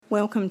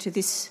Welcome to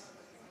this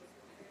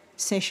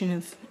session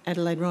of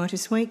Adelaide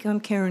Writers' Week. I'm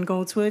Karen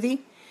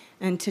Goldsworthy,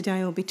 and today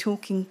I'll be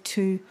talking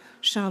to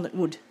Charlotte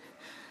Wood.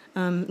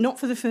 Not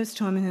for the first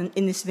time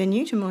in this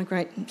venue, to my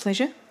great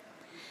pleasure.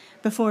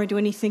 Before I do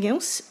anything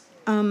else,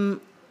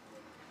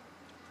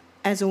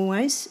 as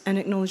always, an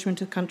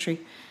acknowledgement of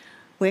country.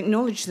 We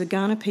acknowledge the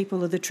Kaurna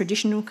people are the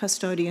traditional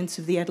custodians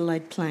of the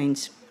Adelaide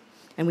Plains,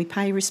 and we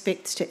pay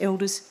respects to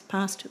elders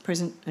past,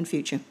 present and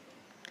future.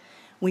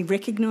 We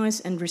recognise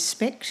and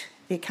respect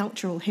their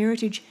cultural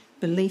heritage,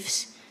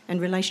 beliefs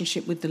and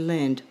relationship with the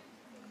land.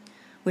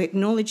 We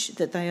acknowledge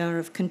that they are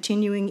of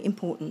continuing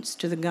importance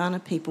to the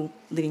Kaurna people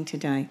living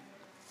today.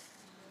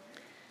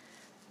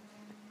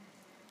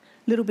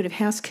 A little bit of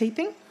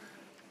housekeeping.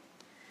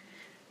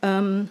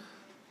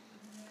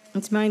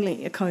 It's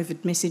mainly a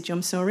COVID message,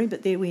 I'm sorry,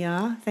 but there we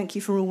are. Thank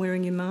you for all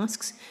wearing your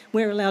masks.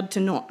 We're allowed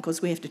to not,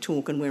 because we have to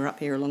talk and we're up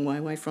here a long way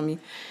away from you.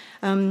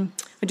 I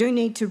do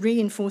need to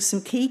reinforce some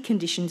key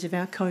conditions of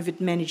our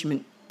COVID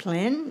management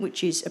plan,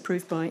 which is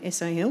approved by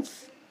SA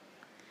Health.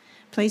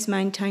 Please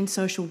maintain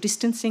social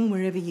distancing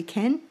wherever you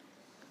can.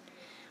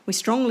 We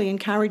strongly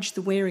encourage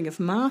the wearing of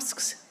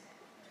masks,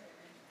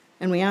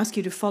 and we ask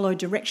you to follow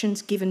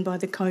directions given by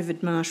the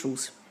COVID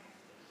marshals,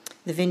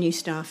 the venue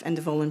staff and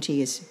the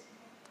volunteers.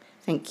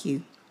 Thank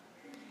you.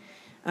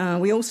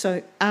 We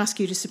also ask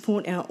you to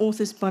support our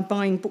authors by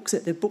buying books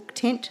at the book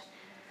tent.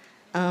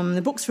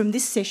 The books from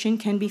this session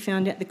can be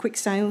found at the quick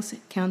sales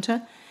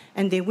counter,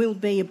 and there will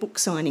be a book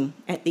signing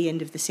at the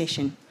end of the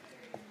session.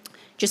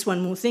 Just one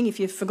more thing, if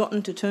you've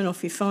forgotten to turn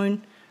off your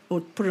phone or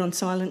put it on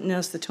silent,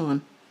 now's the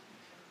time.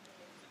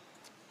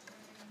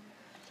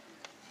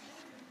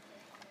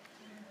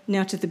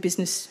 Now to the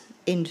business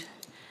end.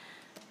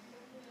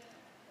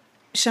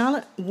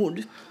 Charlotte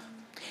Wood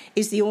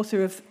is the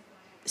author of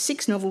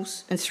 6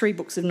 novels and 3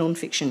 books of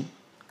non-fiction.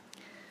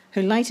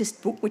 Her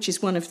latest book, which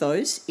is one of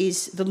those,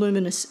 is The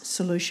Luminous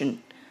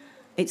Solution.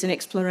 It's an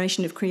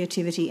exploration of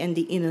creativity and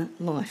the inner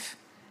life.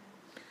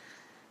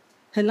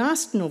 Her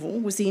last novel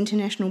was the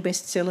international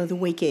bestseller The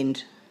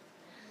Weekend.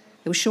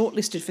 It was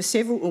shortlisted for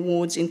several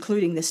awards,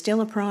 including the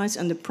Stella Prize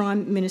and the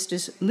Prime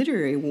Minister's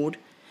Literary Award,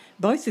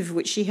 both of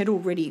which she had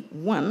already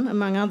won,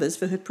 among others,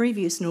 for her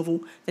previous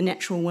novel, The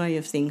Natural Way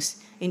of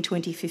Things, in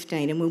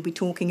 2015. And we'll be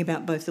talking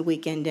about both The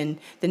Weekend and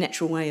The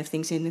Natural Way of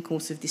Things in the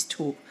course of this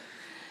talk.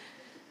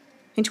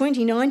 In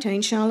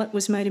 2019, Charlotte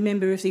was made a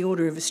member of the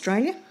Order of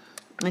Australia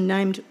and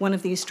named one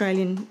of the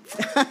Australian...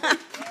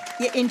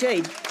 Yeah,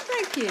 indeed.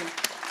 Thank you.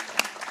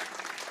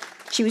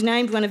 She was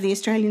named one of the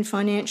Australian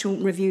Financial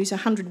Review's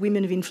 100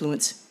 Women of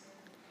Influence.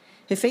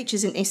 Her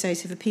features and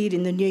essays have appeared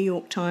in the New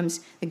York Times,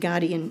 The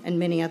Guardian and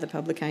many other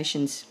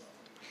publications.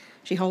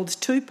 She holds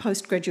 2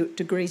 postgraduate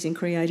degrees in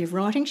creative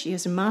writing. She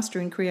has a Master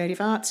in Creative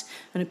Arts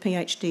and a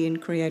PhD in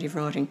creative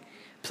writing.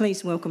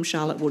 Please welcome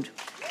Charlotte Wood.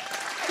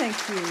 Thank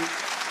you.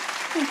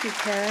 Thank you,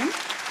 Karen.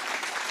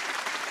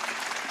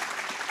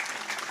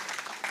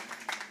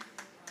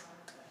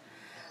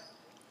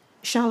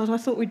 Charlotte, I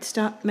thought we'd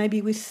start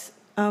maybe with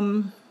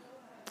the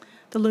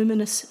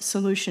luminous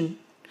solution.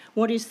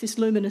 What is this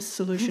luminous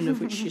solution of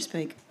which you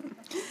speak?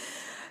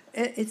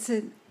 It's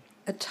a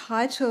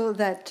title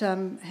that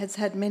has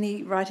had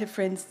many writer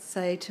friends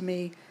say to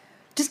me,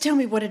 just tell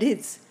me what it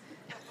is.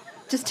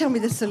 Just tell me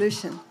the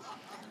solution.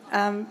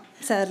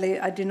 Sadly,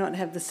 I do not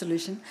have the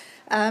solution.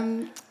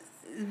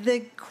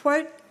 The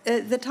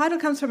title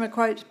comes from a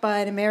quote by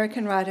an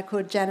American writer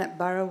called Janet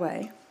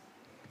Burroway.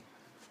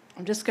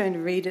 I'm just going to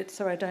read it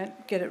so I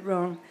don't get it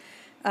wrong.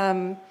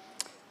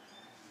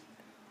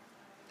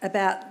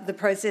 About the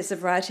process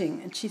of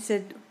writing. And she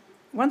said,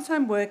 once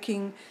I'm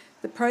working,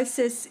 the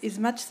process is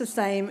much the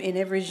same in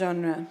every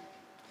genre.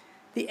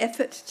 The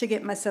effort to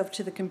get myself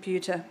to the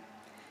computer,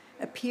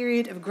 a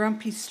period of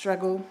grumpy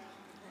struggle,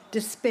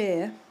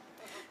 despair,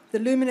 the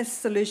luminous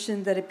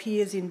solution that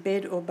appears in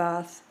bed or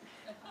bath,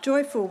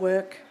 joyful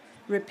work,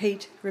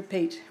 repeat,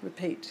 repeat,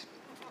 repeat.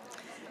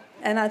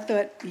 And I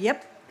thought,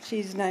 yep,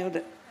 she's nailed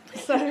it.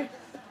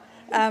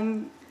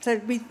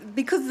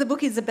 Because the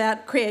book is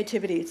about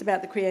creativity, it's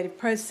about the creative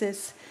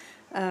process,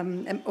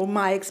 or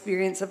my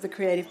experience of the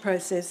creative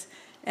process,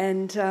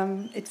 and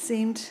it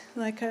seemed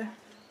like a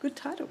good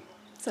title.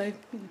 So,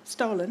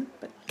 stolen,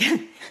 but...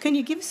 Can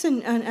you give us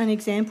an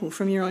example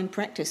from your own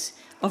practice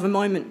of a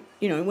moment,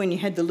 when you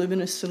had the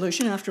luminous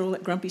solution after all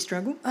that grumpy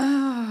struggle?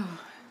 Oh,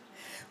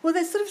 well,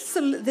 they're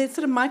sort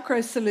of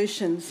micro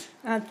solutions,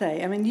 aren't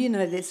they? I mean, you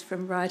know this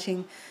from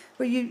writing,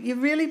 where you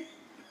really,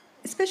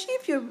 especially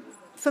if you're...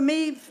 For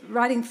me,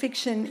 writing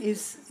fiction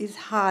is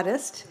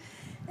hardest,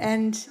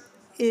 and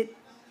it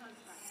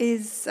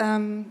is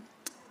a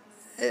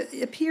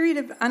period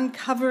of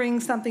uncovering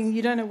something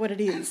you don't know what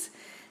it is,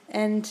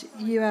 and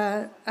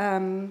you're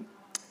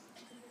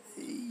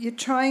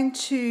trying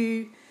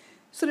to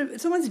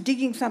someone's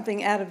digging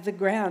something out of the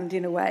ground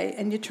in a way,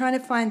 and you're trying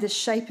to find the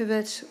shape of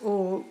it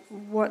or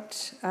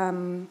what.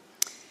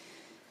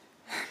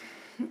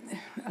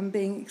 I'm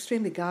being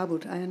extremely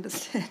garbled, I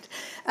understand,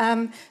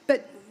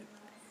 but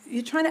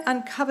you're trying to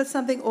uncover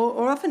something,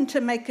 or often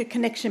to make a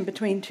connection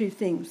between two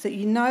things, that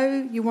you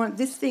know you want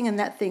this thing and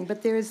that thing,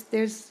 but there's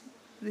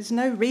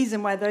no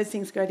reason why those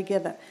things go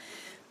together.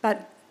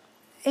 But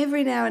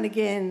every now and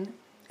again,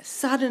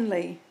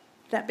 suddenly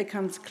that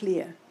becomes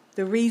clear,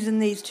 the reason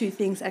these two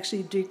things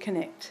actually do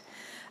connect.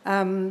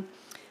 And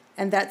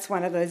that's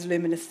one of those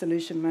luminous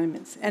solution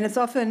moments. And it's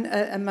often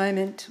a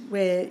moment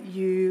where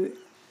you,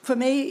 for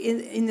me,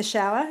 in the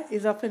shower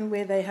is often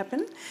where they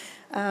happen.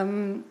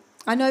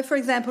 I know, for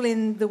example,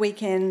 in the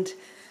weekend,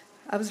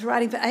 I was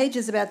writing for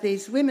ages about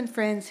these women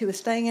friends who were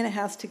staying in a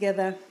house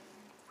together,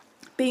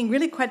 being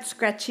really quite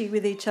scratchy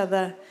with each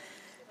other.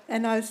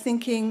 And I was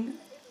thinking,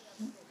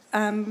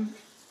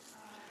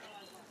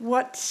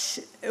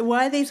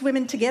 why are these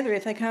women together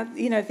if they can't,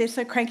 if they're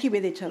so cranky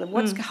with each other?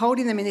 What's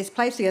holding them in this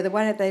place together?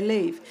 Why don't they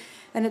leave?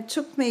 And it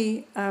took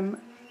me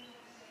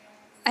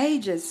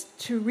ages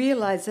to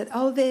realise that,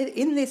 they're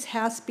in this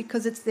house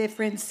because it's their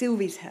friend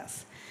Sylvie's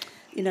house,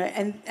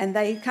 and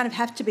they kind of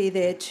have to be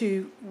there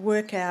to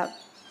work out,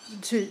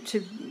 to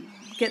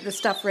get the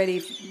stuff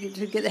ready,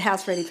 to get the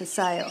house ready for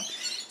sale.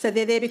 So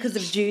they're there because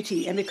of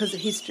duty and because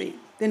of history.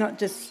 They're not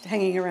just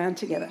hanging around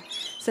together.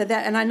 So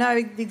that, and I know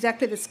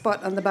exactly the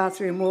spot on the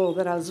bathroom wall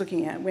that I was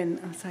looking at when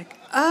I was like,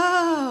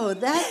 oh,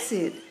 that's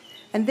it.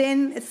 And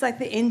then it's like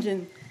the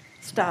engine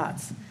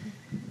starts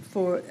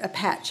for a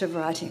patch of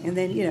writing, and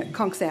then, it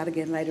conks out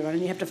again later on,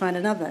 and you have to find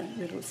another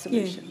little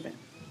solution.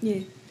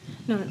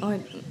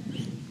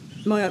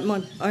 My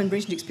own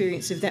recent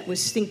experience of that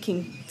was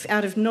thinking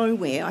out of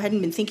nowhere. I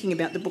hadn't been thinking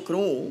about the book at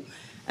all,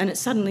 and it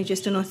suddenly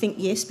just, and I think,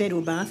 yes, bed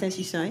or bath, as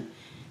you say.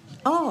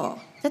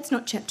 Oh, that's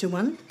not chapter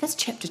 1, that's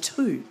chapter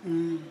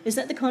 2. Is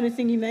that the kind of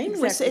thing you mean?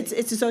 Exactly.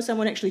 It's as though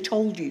someone actually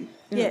told you.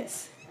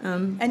 Yes.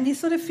 And you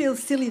sort of feel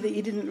silly that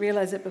you didn't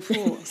realise it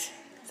before. It's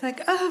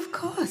like, oh, of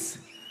course,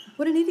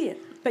 what an idiot.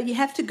 But you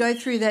have to go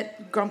through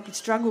that grumpy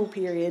struggle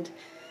period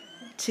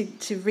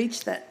to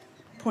reach that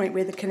point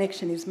where the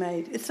connection is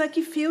made. It's like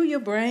you feel your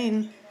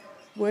brain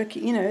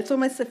working, it's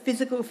almost a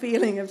physical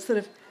feeling of sort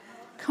of,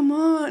 come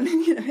on,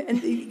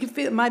 and you can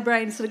feel my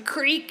brain sort of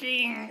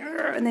creaking,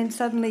 and then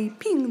suddenly,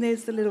 ping,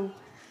 there's the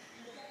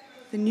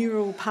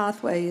neural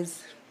pathway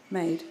is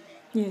made.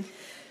 Yeah.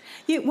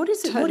 Yeah, what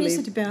is it? Totally what is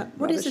it about?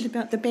 What rubbish. is it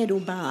about the bed or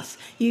bath?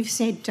 You've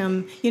said,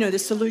 the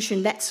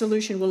solution. That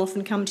solution will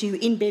often come to you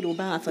in bed or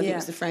bath. I think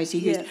was the phrase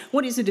you used. Yeah.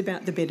 What is it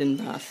about the bed and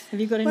bath? Have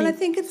you got any? Well, I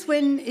think it's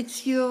when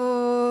it's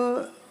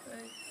your.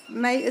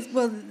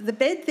 The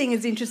bed thing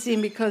is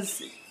interesting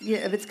because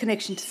of its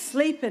connection to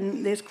sleep,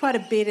 and there's quite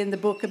a bit in the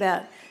book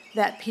about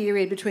that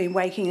period between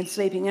waking and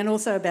sleeping, and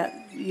also about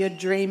your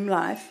dream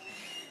life.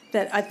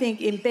 That I think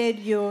in bed,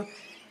 your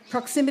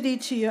proximity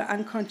to your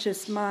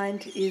unconscious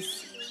mind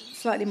is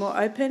slightly more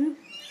open,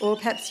 or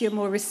perhaps you're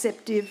more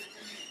receptive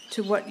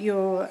to what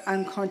your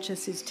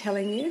unconscious is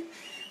telling you.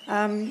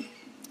 And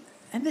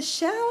the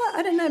shower,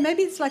 I don't know,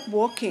 maybe it's like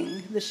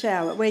walking, the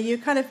shower, where you're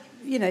kind of,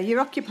 you're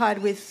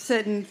occupied with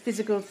certain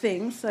physical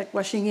things, like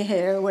washing your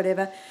hair or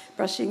whatever,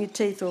 brushing your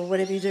teeth or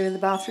whatever you do in the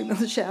bathroom or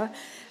the shower.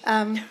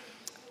 And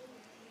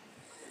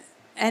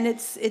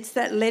it's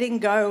that letting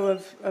go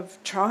of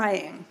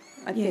trying,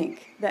 I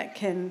think, that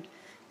can...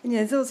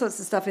 there's all sorts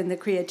of stuff in the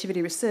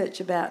creativity research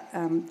about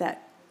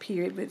that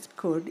period, it's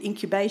called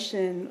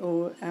incubation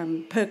or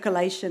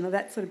percolation, or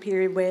that sort of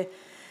period where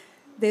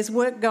there's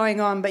work going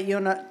on but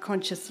you're not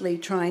consciously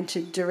trying to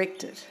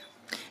direct it.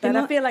 But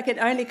I feel like it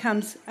only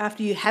comes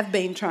after you have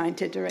been trying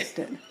to direct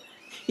it.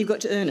 You've got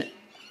to earn it.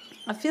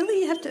 I feel that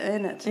you have to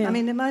earn it. Yeah. I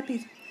mean, it might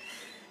be...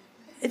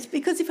 It's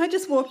because if I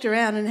just walked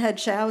around and had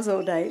showers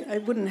all day,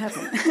 it wouldn't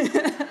happen.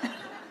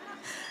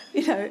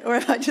 Or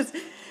if I just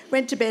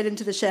went to bed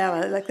into the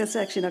shower, that's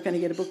actually not going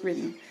to get a book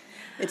written.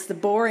 It's the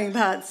boring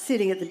part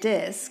sitting at the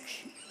desk,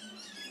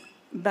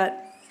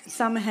 but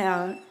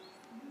somehow,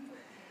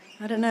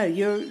 I don't know,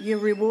 you're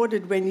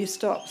rewarded when you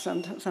stop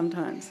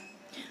sometimes.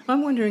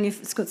 I'm wondering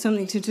if it's got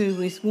something to do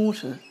with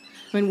water.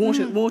 I mean,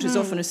 water's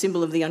often a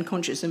symbol of the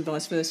unconscious and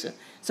vice versa.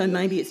 So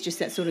maybe it's just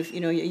that sort of,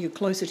 you're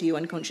closer to your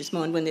unconscious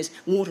mind when there's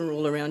water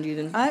all around you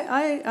than...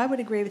 I would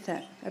agree with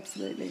that,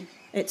 absolutely.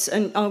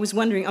 And I was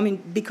wondering,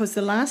 because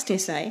the last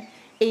essay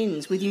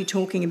ends with you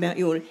talking about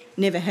your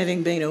never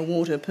having been a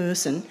water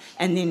person,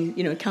 and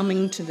then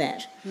coming to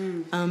that,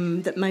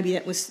 that maybe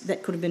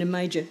that could have been a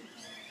major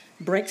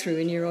breakthrough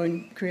in your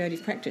own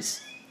creative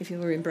practice if you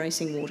were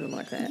embracing water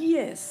like that.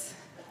 Yes,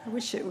 I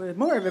wish it were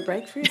more of a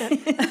breakthrough.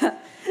 But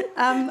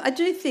I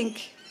do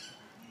think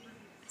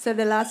so.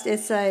 The last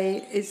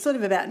essay is sort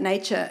of about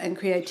nature and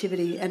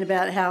creativity, and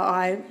about how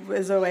I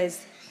was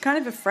always kind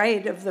of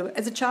afraid of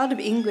as a child of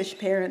English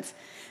parents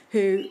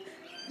who.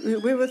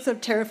 We were sort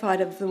of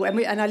terrified of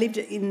and I lived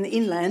in the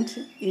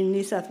inland in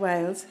New South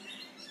Wales,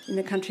 in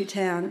a country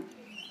town,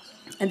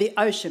 and the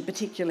ocean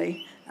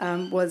particularly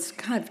was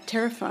kind of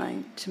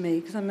terrifying to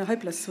me because I'm a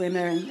hopeless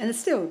swimmer and it's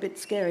still a bit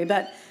scary.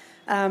 But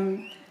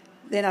then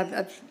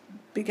I've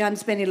begun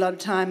spending a lot of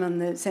time on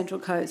the central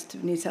coast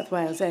of New South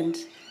Wales and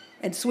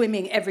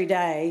swimming every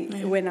day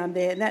when I'm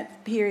there. And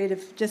that period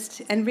of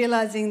and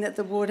realising that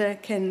the water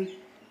can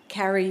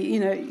carry,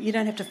 you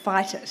don't have to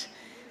fight it.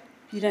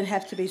 You don't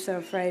have to be so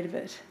afraid of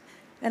it.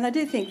 And I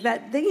do think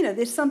that,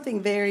 there's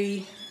something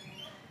very,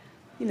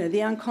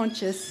 the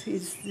unconscious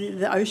is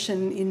the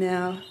ocean in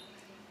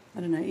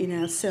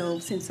in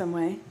ourselves in some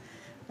way.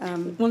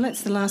 Well,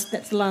 that's the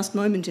last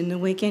moment in the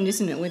weekend,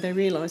 isn't it, where they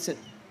realise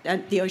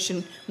that the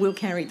ocean will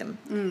carry them,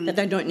 that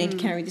they don't need to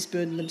carry this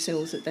burden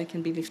themselves, that they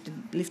can be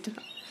lifted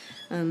up.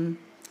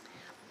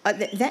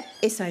 That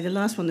essay, the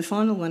last one, the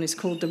final one, is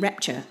called The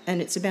Rapture,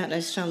 and it's about,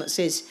 as Charlotte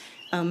says,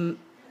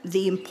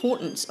 the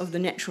importance of the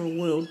natural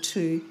world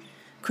to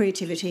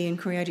creativity and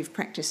creative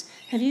practice.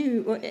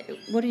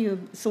 What are your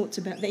thoughts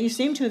about that? You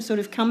seem to have sort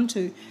of come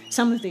to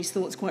some of these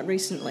thoughts quite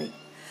recently.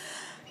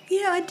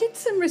 Yeah, I did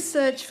some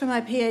research for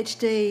my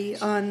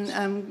PhD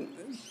on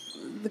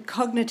the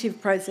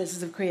cognitive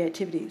processes of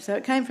creativity. So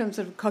it came from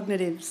sort of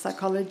cognitive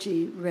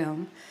psychology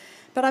realm.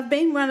 But I've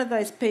been one of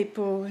those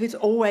people who's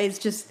always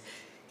just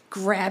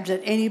grabbed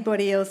at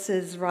anybody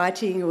else's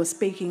writing or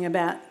speaking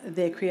about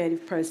their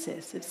creative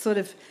process. It's sort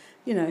of,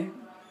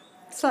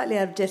 slightly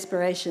out of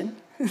desperation.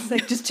 It's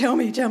like, just tell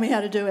me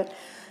how to do it.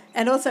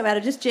 And also out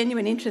of just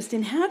genuine interest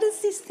in how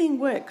does this thing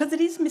work? Because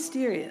it is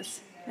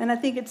mysterious. And I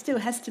think it still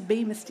has to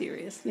be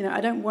mysterious.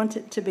 I don't want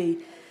it to be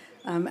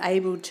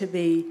able to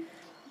be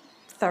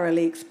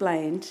thoroughly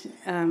explained.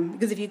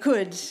 Because if you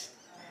could,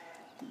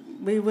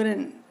 we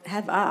wouldn't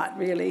have art,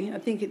 really. I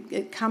think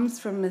it comes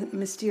from a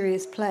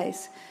mysterious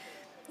place.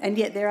 And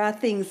yet there are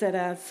things that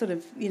are sort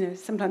of,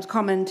 sometimes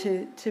common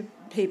to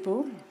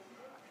people.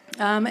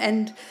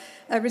 And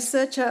a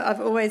researcher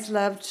I've always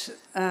loved,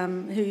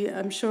 who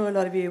I'm sure a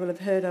lot of you will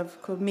have heard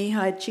of, called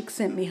Mihai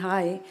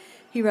Csikszentmihalyi,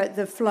 he wrote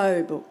the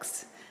Flow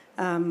books.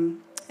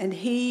 And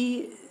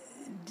he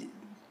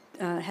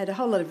had a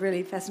whole lot of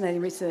really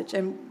fascinating research.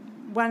 And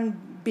one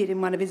bit in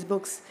one of his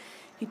books,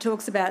 he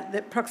talks about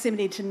the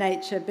proximity to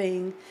nature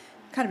being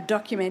kind of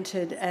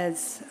documented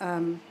as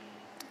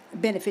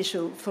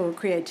beneficial for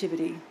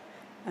creativity.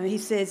 He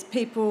says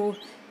people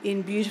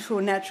in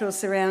beautiful natural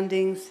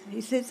surroundings,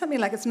 he said something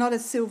like it's not a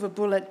silver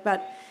bullet,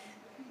 but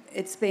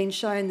it's been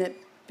shown that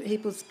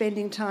people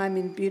spending time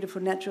in beautiful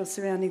natural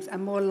surroundings are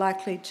more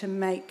likely to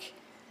make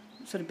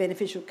sort of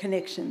beneficial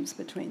connections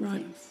between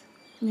things.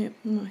 Yeah,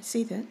 I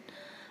see that.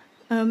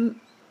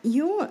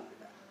 Your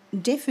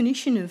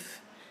definition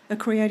of a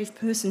creative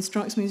person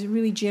strikes me as a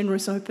really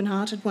generous,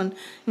 open-hearted one.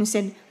 And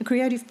said, a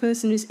creative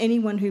person is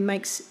anyone who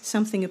makes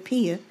something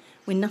appear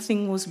when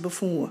nothing was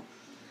before.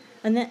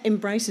 And that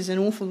embraces an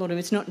awful lot of,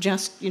 it's not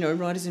just,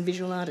 writers and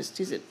visual artists,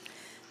 is it?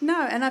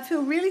 No, and I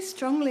feel really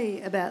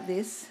strongly about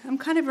this. I'm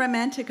kind of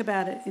romantic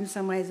about it in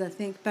some ways, I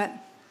think. But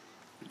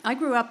I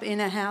grew up in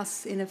a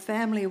house, in a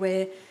family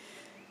where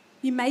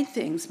you made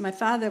things. My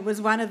father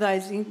was one of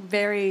those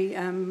very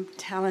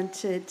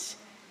talented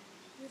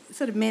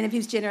sort of men of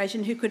his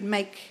generation who could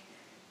make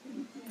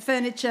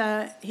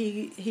furniture,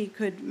 he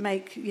could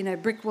make,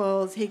 brick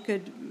walls, he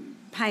could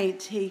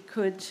paint, he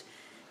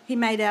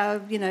made our,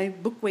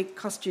 book week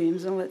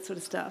costumes and all that sort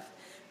of stuff.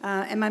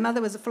 And my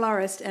mother was a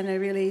florist and a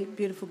really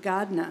beautiful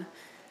gardener.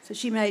 So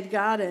she made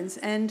gardens.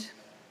 And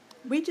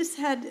we just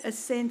had a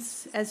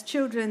sense as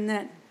children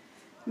that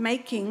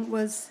making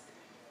was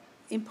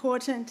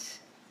important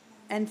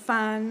and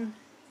fun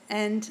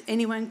and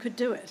anyone could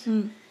do it.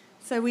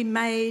 So we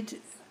made...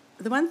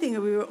 The one thing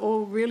that we were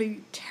all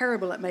really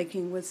terrible at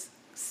making was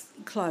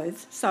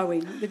clothes,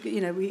 sewing.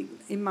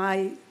 In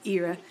my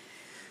era,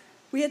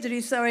 we had to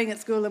do sewing at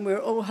school and we were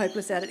all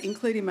hopeless at it,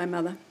 including my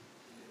mother.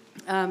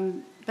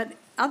 But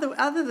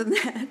other than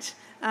that,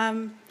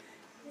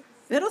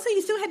 but also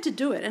you still had to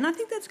do it. And I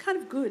think that's kind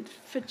of good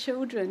for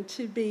children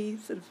to be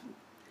sort of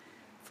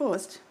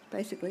forced,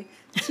 basically,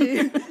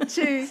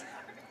 to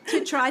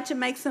try to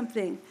make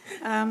something.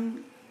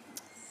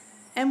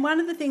 And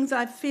one of the things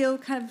I feel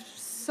kind of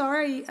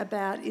sorry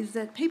about is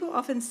that people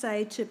often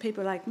say to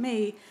people like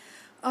me,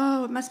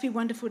 oh, it must be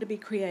wonderful to be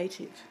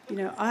creative.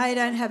 I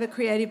don't have a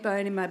creative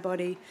bone in my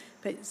body,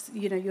 but,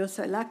 you're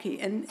so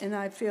lucky. And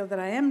I feel that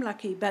I am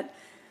lucky. But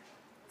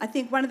I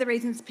think one of the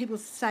reasons people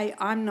say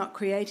I'm not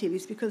creative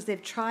is because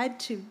they've tried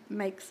to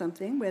make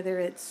something, whether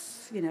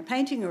it's,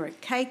 painting or a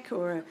cake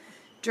or a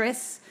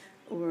dress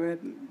or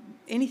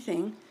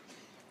anything,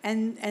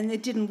 and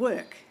it didn't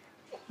work.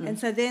 And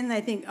so then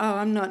they think, oh,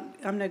 I'm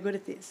no good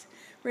at this.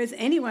 Whereas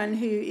anyone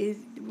who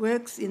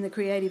works in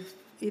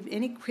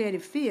any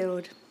creative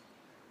field,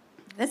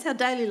 that's our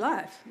daily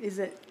life, is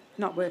it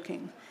not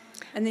working?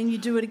 And then you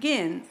do it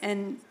again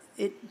and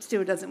it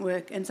still doesn't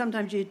work. And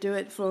sometimes you do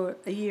it for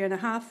a year and a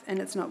half and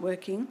it's not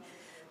working,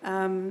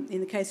 in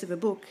the case of a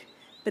book.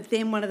 But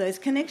then one of those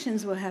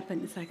connections will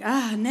happen. It's like,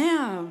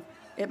 now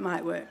it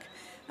might work.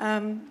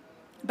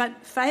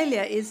 But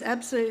failure is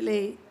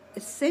absolutely,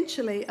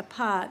 essentially a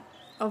part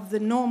of the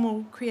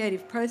normal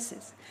creative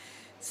process.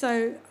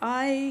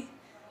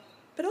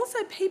 But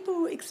also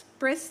people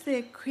express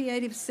their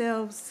creative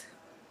selves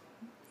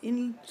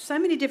in so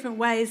many different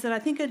ways that I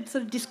think are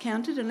sort of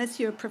discounted unless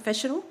you're a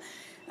professional.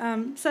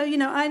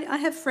 I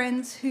have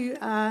friends who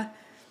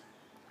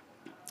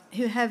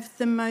have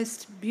the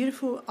most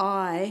beautiful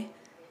eye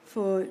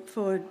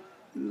for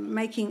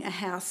making a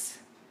house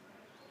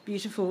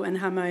beautiful and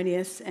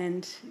harmonious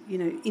and,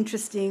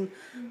 interesting.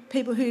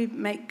 People who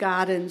make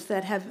gardens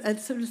that have a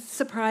sort of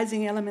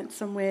surprising element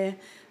somewhere.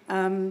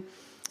 Some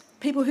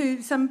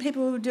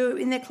people do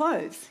it in their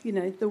clothes,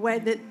 the way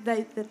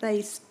that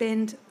they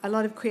spend a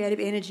lot of creative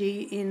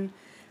energy in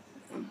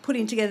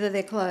putting together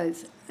their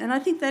clothes. And I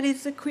think that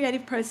is a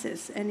creative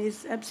process and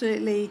is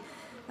absolutely,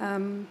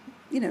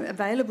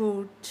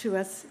 available to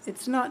us.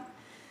 It's not...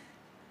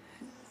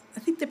 I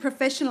think the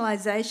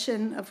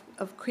professionalisation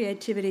of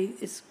creativity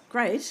is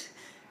great,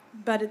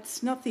 but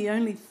it's not the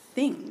only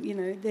thing.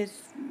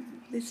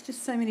 There's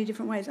just so many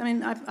different ways. I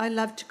mean, I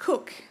love to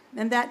cook,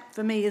 and that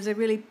for me is a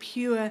really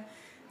pure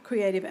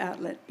creative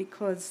outlet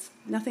because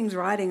nothing's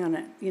riding on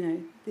it.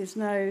 There's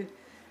no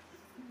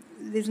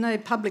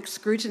public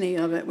scrutiny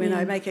of it when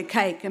I make a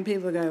cake and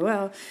people go,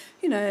 well,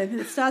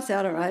 it starts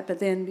out all right, but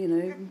then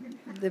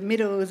the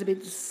middle is a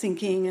bit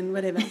sinking and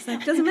whatever. It's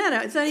like, it doesn't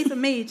matter. It's only for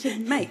me to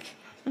make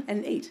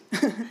and eat.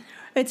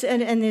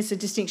 And there's a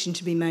distinction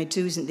to be made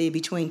too, isn't there,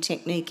 between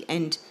technique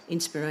and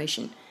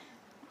inspiration.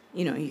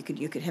 You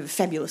could have a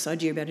fabulous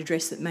idea about a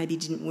dress that maybe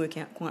didn't work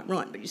out quite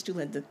right, but you still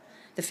had the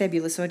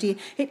fabulous idea.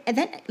 And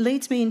that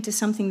leads me into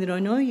something that I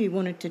know you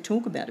wanted to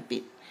talk about a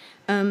bit.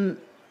 I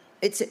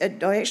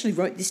actually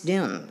wrote this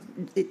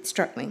down. It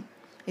struck me.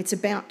 It's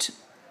about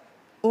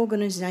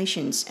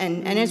organisations,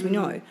 and as we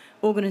know,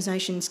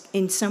 organisations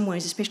in some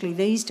ways, especially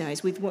these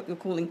days, with what you're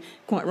calling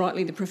quite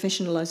rightly the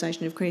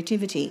professionalisation of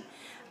creativity,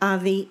 are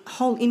the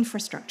whole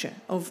infrastructure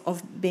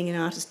of being an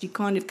artist. You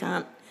kind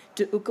of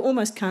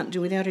almost can't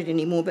do without it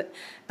anymore. But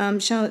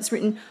Charlotte's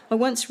written, I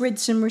once read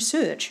some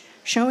research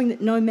showing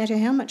that no matter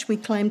how much we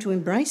claim to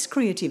embrace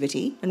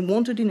creativity and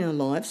want it in our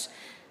lives,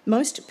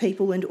 most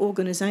people and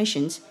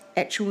organisations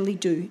actually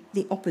do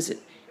the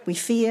opposite. We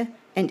fear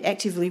and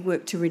actively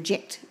work to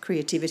reject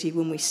creativity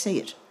when we see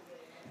it.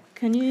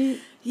 Can you...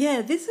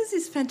 Yeah, this was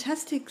this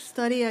fantastic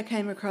study I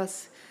came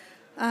across.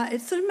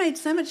 It sort of made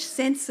so much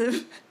sense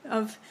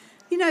of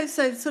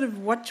so sort of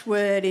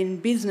watchword in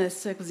business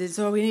circles is,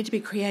 we need to be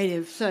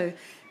creative. So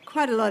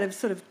quite a lot of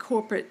sort of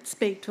corporate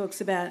speak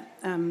talks about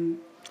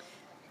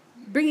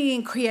bringing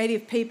in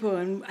creative people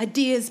and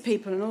ideas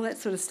people and all that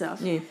sort of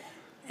stuff. Yeah.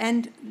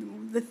 And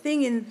the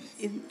thing in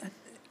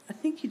I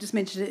think you just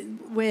mentioned it,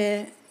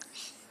 where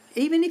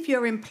even if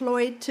you're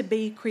employed to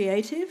be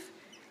creative,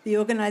 the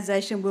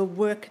organisation will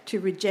work to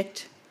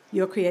reject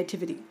your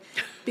creativity.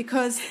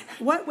 Because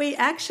what we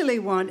actually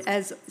want,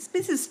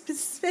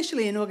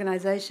 especially in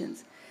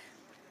organisations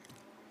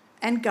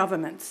and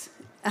governments,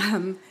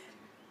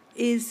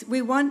 is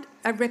we want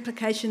a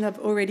replication of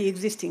already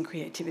existing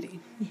creativity.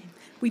 Yeah.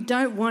 We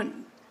don't want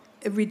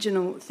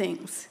original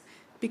things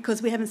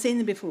because we haven't seen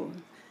them before,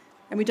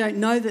 and we don't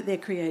know that they're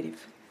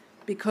creative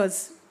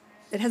because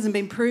it hasn't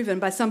been proven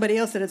by somebody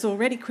else that it's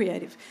already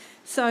creative.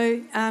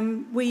 So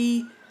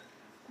we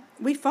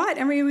fight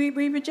and we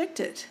reject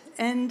it.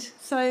 And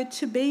so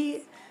to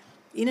be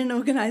in an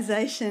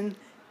organisation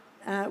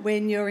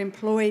when you're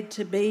employed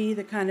to be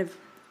the kind of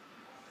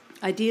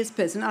ideas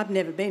person, I've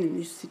never been in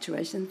this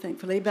situation,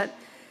 thankfully, but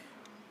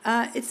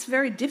it's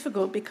very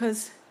difficult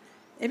because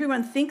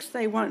everyone thinks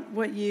they want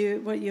what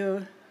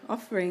you're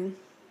offering,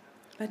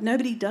 but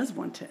nobody does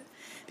want it.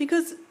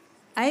 Because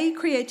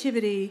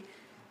creativity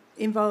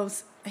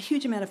involves a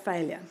huge amount of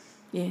failure.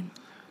 Yeah.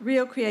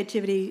 Real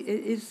creativity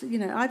is,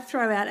 I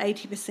throw out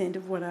 80%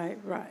 of what I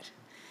write.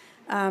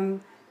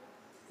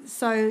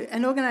 So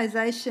an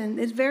organisation,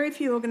 there's very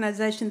few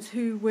organisations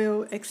who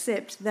will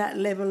accept that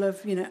level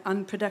of,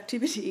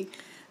 unproductivity.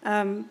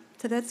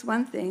 So that's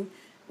one thing.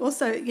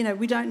 Also,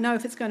 we don't know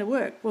if it's going to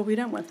work. Well, we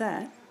don't want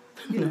that.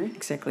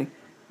 Exactly.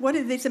 What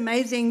are these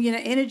amazing,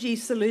 energy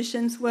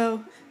solutions?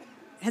 Well,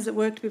 has it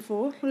worked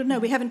before? Well, no,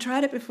 we haven't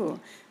tried it before.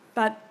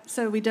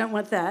 So we don't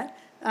want that.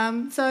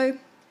 So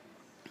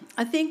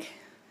I think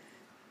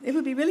it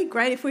would be really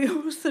great if we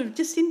all sort of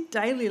just in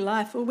daily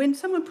life, or when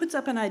someone puts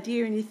up an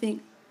idea and you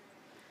think,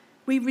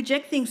 we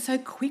reject things so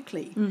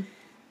quickly. Mm.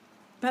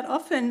 But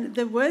often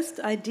the worst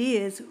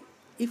ideas,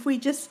 if we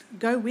just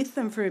go with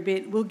them for a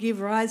bit, will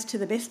give rise to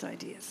the best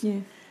ideas.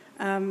 Yeah.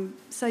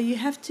 So you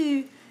have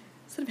to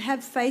sort of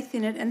have faith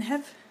in it and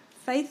have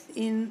faith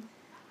in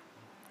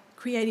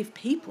creative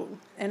people.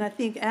 And I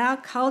think our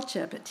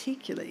culture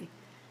particularly,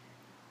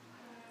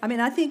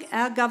 I think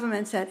our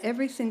governments at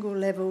every single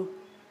level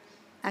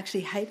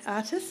actually hate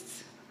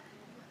artists.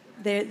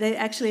 They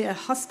actually are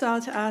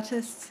hostile to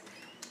artists.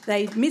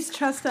 They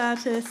mistrust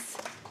artists,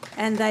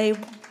 and they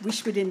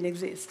wish we didn't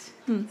exist.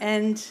 Hmm.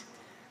 And,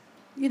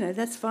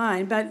 that's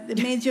fine, but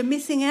it means you're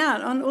missing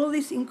out on all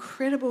this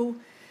incredible...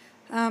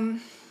 I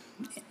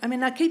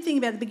keep thinking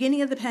about the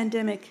beginning of the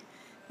pandemic.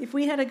 If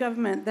we had a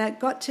government that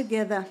got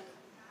together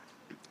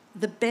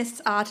the best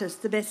artists,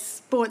 the best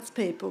sports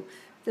people,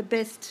 the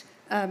best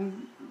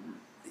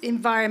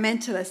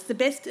environmentalists, the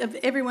best of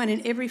everyone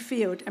in every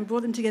field, and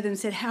brought them together and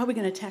said, how are we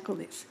going to tackle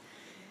this?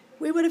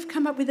 We would have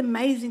come up with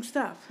amazing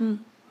stuff. Hmm.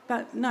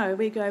 But no,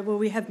 we go, well,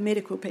 we have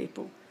medical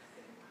people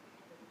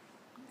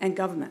and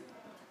government.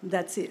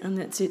 That's it. And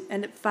that's it.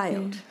 And it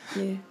failed.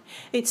 Yeah.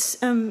 It's,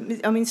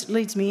 it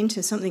leads me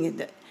into something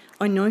that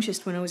I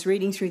noticed when I was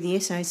reading through the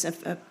essays,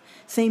 a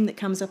theme that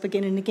comes up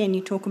again and again.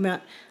 You talk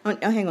about,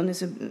 hang on,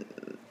 there's an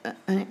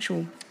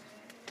actual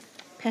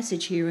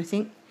passage here, I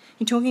think.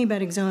 You're talking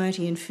about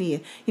anxiety and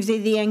fear. If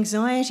the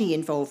anxiety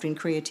involved in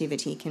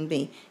creativity can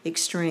be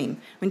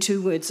extreme, when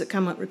two words that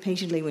come up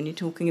repeatedly when you're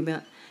talking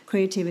about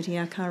creativity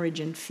are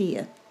courage and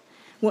fear.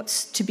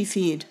 What's to be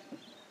feared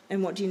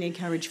and what do you need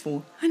courage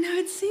for? I know,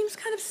 it seems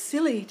kind of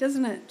silly,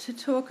 doesn't it, to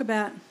talk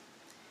about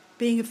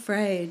being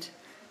afraid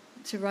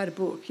to write a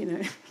book, you know.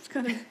 It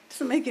kind of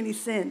doesn't make any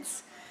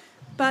sense.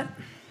 But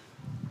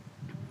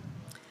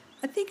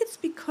I think it's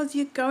because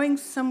you're going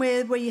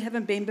somewhere where you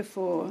haven't been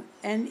before.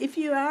 And if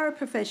you are a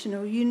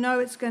professional, you know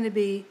it's going to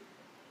be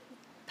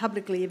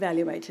publicly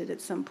evaluated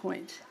at some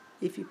point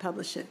if you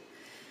publish it.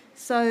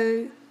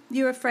 So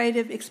you're afraid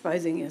of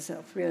exposing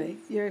yourself, really.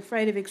 You're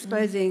afraid of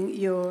exposing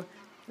your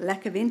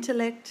lack of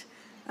intellect,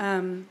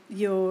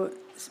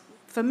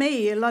 for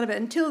me, a lot of it,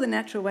 until the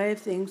natural way of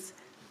things,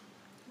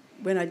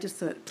 when I just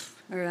thought,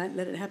 all right,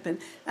 let it happen,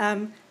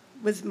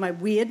 was my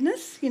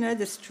weirdness, you know,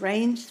 the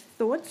strange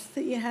thoughts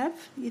that you have.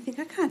 You think,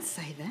 I can't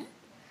say that.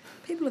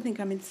 People will think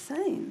I'm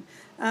insane.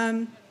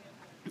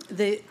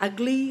 The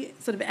ugly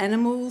sort of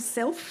animal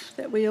self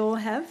that we all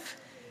have.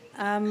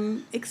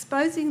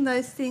 Exposing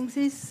those things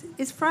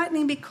is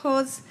frightening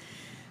because,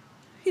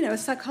 you know, a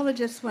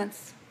psychologist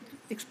once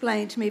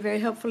explained to me very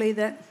helpfully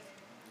that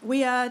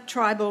we are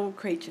tribal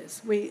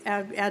creatures.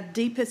 Our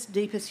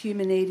deepest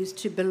human need is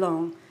to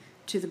belong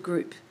to the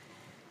group.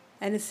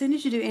 And as soon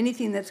as you do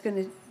anything that's going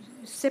to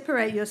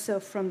separate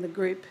yourself from the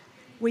group,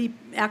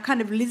 our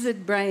kind of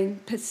lizard brain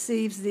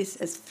perceives this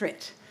as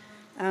threat.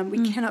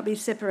 We cannot be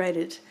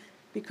separated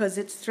because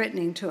it's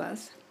threatening to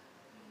us.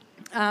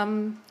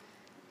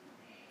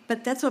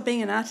 But that's what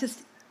being an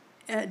artist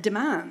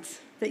demands,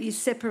 that you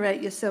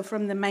separate yourself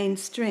from the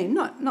mainstream,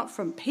 not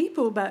from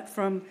people, but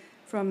from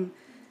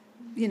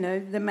you know,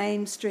 the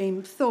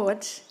mainstream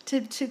thought.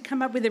 To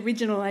come up with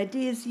original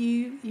ideas,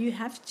 you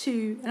have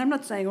to, and I'm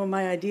not saying all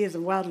my ideas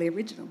are wildly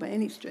original by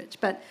any stretch,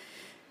 but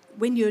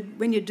when you're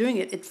doing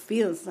it, it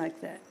feels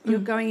like that. You're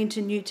going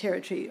into new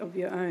territory of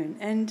your own.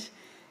 And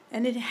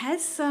it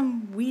has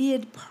some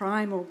weird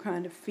primal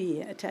kind of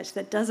fear attached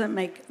that doesn't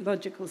make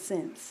logical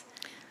sense.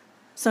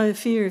 So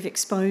fear of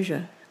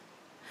exposure.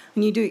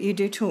 And you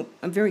do talk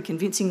very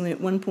convincingly at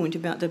one point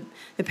about the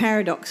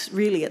paradox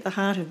really at the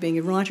heart of being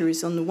a writer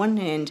is, on the one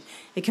hand,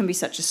 it can be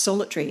such a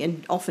solitary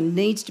and often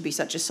needs to be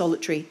such a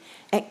solitary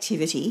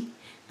activity,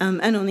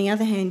 and on the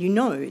other hand, you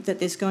know that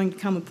there's going to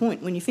come a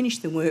point when you finish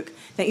the work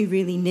that you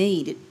really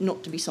need it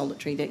not to be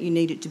solitary, that you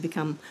need it to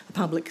become a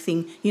public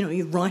thing. You know,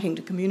 you're writing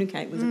to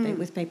communicate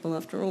with people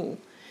after all.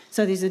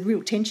 So there's a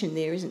real tension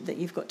there, isn't it, that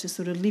you've got to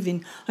sort of live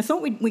in. I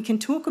thought we can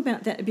talk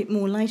about that a bit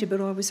more later, but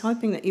I was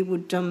hoping that you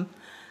would,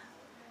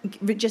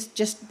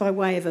 just by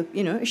way of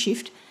a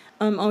shift,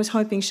 I was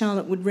hoping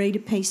Charlotte would read a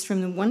piece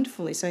from the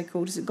wonderful essay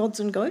called, is it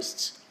Gods and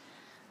Ghosts?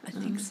 I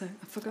think so.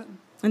 I've forgotten.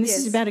 And this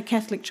is about a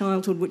Catholic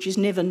childhood, which is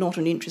never not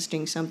an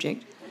interesting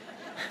subject.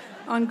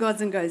 On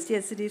Gods and Ghosts,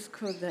 yes, it is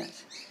called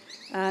that.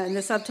 And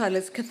the subtitle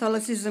is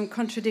Catholicism,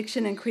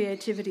 Contradiction and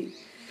Creativity.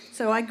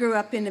 So I grew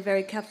up in a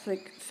very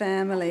Catholic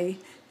family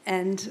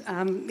and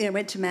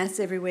went to Mass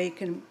every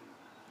week, and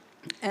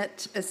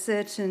at a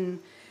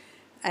certain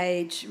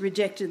age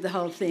rejected the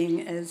whole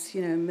thing as,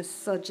 you know,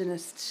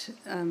 misogynist,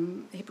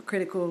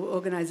 hypocritical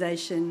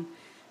organisation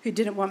who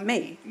didn't want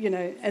me. You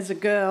know, as a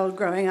girl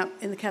growing up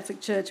in the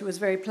Catholic Church, it was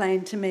very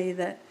plain to me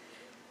that,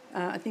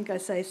 I think I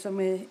say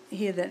somewhere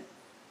here that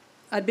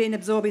I'd been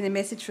absorbing the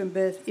message from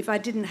birth. If I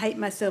didn't hate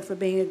myself for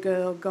being a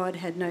girl, God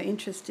had no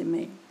interest in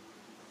me.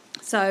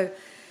 So,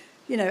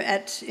 you know,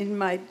 in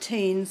my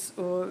teens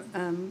or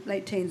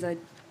late teens,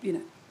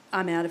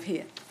 I'm out of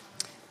here.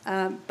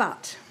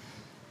 But,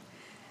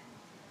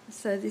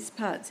 so this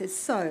part says,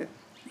 so,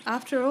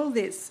 after all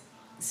this,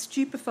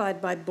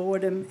 stupefied by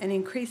boredom and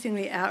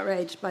increasingly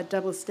outraged by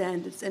double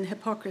standards and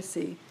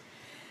hypocrisy,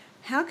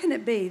 how can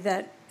it be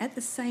that at the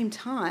same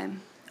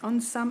time,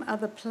 on some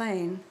other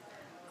plane,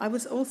 I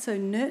was also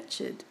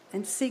nurtured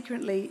and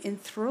secretly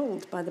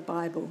enthralled by the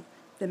Bible,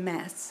 the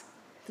Mass,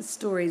 the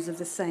stories of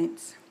the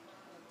saints?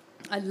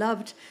 I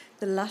loved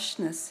the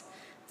lushness,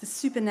 the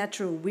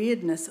supernatural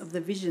weirdness of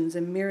the visions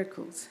and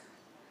miracles.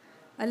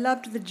 I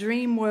loved the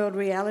dream world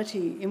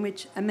reality in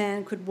which a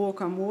man could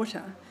walk on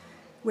water,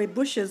 where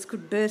bushes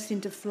could burst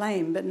into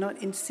flame but not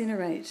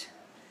incinerate,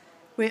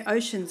 where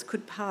oceans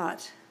could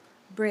part,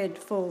 bread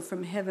fall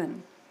from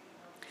heaven.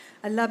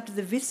 I loved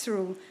the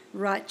visceral,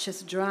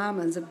 righteous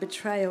dramas of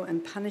betrayal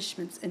and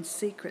punishments and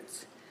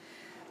secrets,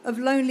 of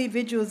lonely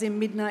vigils in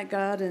midnight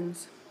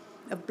gardens,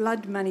 of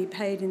blood money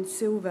paid in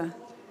silver,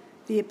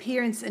 the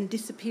appearance and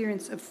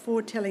disappearance of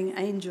foretelling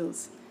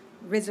angels,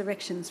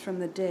 resurrections from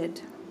the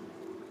dead.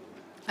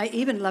 I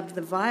even loved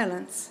the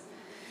violence,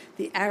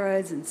 the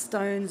arrows and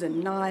stones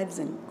and knives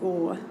and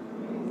gore,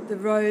 the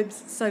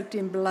robes soaked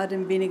in blood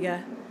and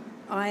vinegar,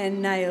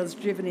 iron nails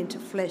driven into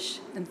flesh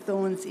and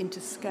thorns into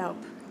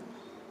scalp.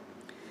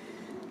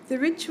 The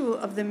ritual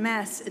of the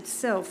Mass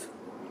itself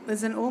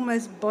was an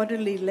almost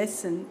bodily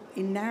lesson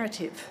in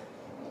narrative,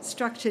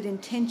 structured in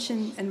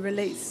tension and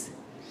release.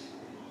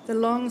 The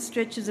long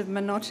stretches of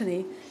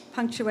monotony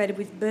punctuated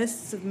with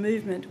bursts of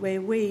movement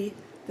where we,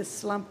 the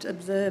slumped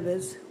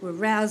observers, were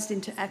roused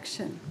into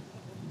action.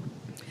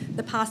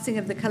 The passing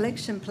of the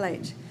collection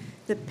plate,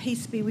 the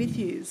peace be with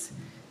yous,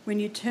 when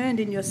you turned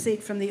in your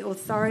seat from the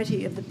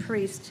authority of the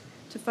priest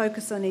to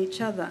focus on each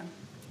other,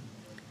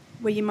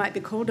 where you might be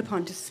called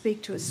upon to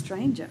speak to a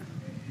stranger,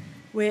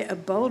 where a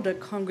bolder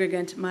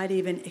congregant might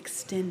even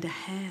extend a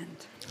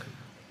hand.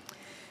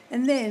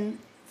 And then,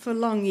 for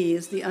long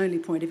years, the only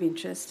point of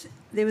interest,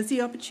 there was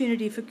the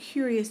opportunity for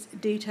curious,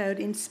 detailed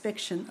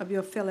inspection of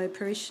your fellow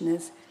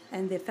parishioners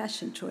and their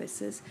fashion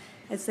choices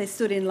as they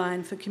stood in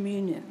line for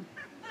communion.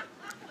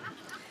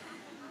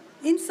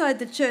 Inside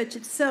the church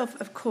itself,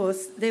 of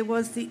course, there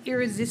was the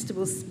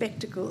irresistible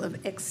spectacle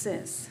of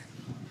excess.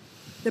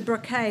 The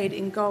brocade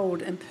in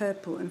gold and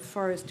purple and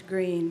forest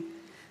green,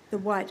 the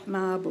white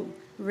marble,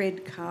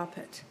 red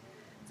carpet,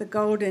 the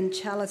golden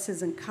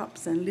chalices and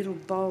cups and little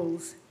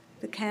bowls,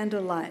 the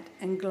candlelight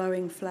and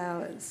glowing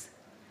flowers.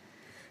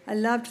 I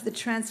loved the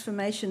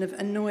transformation of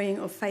annoying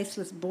or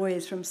faceless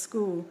boys from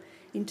school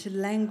into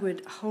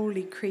languid,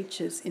 holy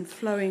creatures in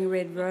flowing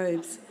red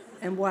robes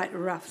and white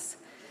ruffs,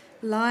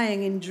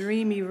 lying in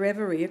dreamy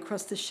reverie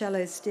across the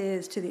shallow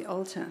stairs to the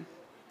altar,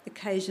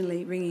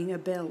 occasionally ringing a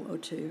bell or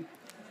two.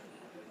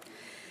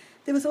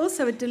 There was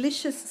also a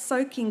delicious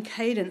soaking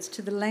cadence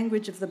to the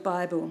language of the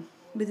Bible,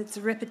 with its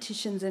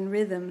repetitions and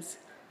rhythms,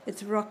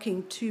 its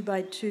rocking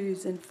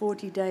 2x2s and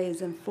 40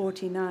 days and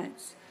 40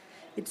 nights,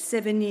 its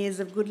 7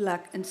 years of good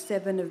luck and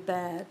 7 of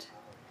bad.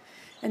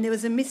 And there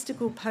was a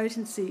mystical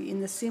potency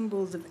in the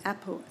symbols of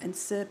apple and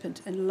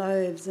serpent and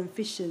loaves and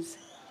fishes,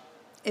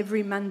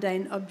 every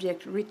mundane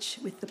object rich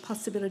with the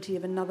possibility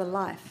of another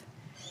life,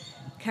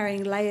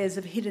 carrying layers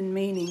of hidden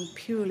meaning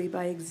purely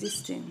by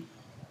existing.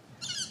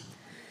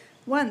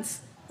 Once,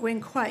 when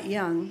quite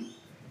young,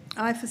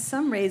 I, for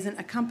some reason,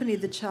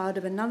 accompanied the child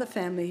of another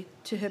family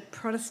to her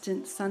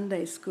Protestant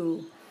Sunday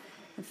school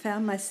and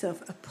found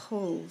myself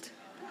appalled.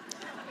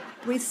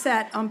 We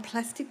sat on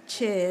plastic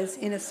chairs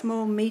in a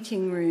small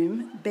meeting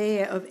room,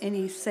 bare of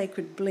any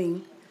sacred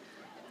bling,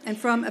 and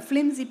from a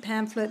flimsy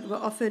pamphlet were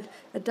offered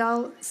a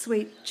dull,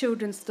 sweet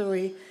children's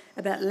story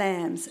about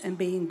lambs and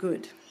being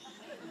good.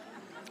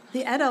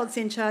 The adults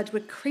in charge were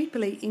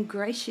creepily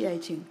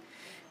ingratiating,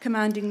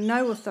 commanding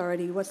no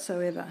authority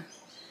whatsoever.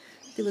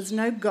 There was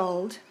no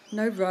gold,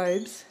 no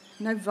robes,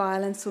 no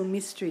violence or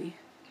mystery,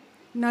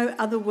 no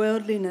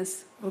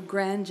otherworldliness or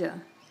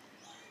grandeur.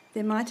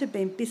 There might have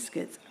been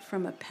biscuits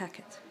from a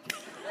packet.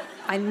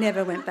 I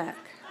never went back.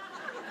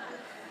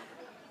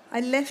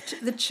 I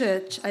left the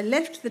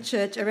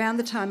church around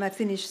the time I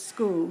finished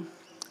school,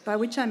 by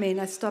which I mean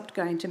I stopped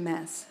going to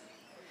Mass.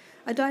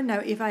 I don't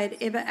know if I had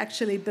ever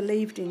actually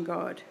believed in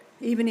God,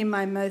 even in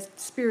my most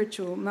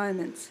spiritual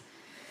moments.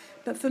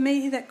 But for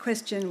me, that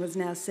question was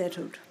now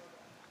settled.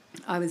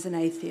 I was an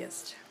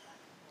atheist.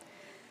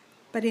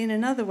 But in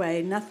another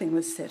way, nothing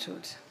was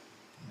settled.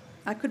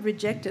 I could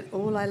reject it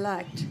all I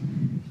liked,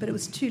 but it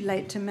was too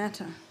late to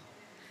matter.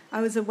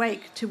 I was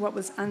awake to what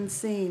was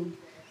unseen,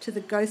 to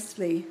the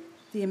ghostly,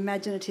 the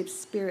imaginative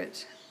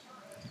spirit,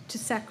 to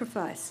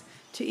sacrifice,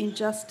 to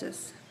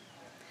injustice.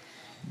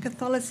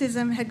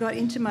 Catholicism had got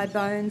into my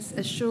bones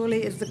as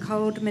surely as the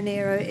cold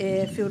Monero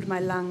air filled my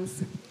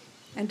lungs,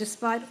 and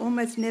despite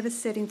almost never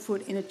setting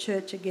foot in a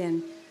church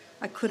again,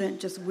 I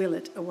couldn't just will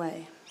it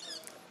away.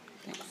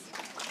 Thanks.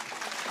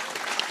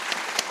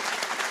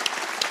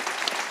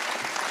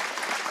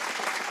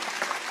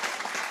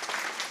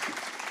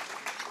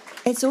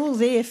 It's all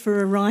there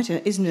for a writer,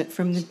 isn't it,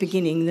 from the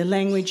beginning, the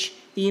language,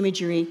 the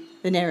imagery,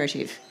 the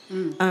narrative.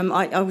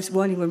 I was,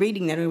 while you were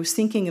reading that, I was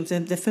thinking of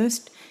the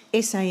first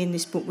essay in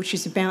this book, which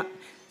is about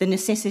the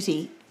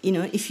necessity,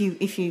 if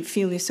you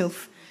feel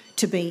yourself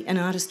to be an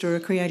artist or a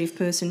creative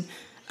person,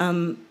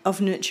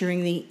 of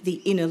nurturing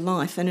the inner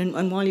life.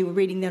 And while you were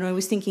reading that, I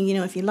was thinking,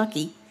 if you're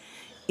lucky,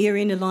 your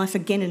inner life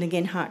again and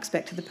again harks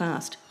back to the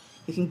past.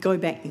 You can go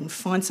back, you can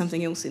find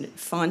something else in it,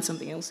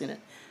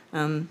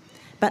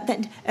 But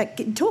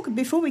that talk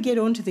before we get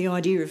on to the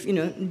idea of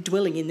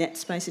dwelling in that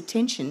space of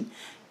tension.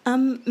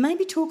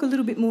 Maybe talk a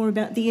little bit more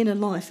about the inner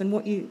life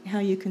and how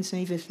you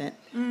conceive of that.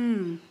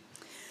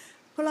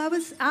 Well, I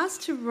was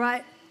asked to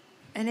write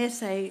an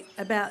essay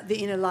about the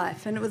inner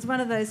life, and it was one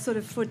of those sort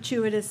of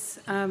fortuitous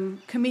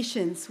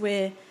commissions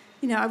where,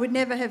 I would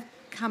never have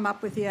come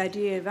up with the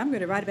idea of I'm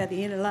going to write about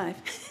the inner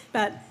life.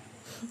 But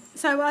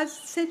so I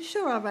said,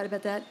 sure, I'll write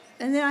about that.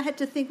 And then I had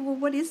to think, well,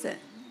 what is it?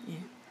 Yeah.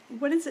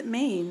 What does it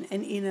mean,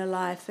 an inner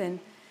life? And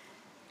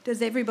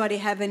does everybody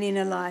have an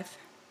inner life?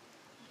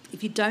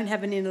 If you don't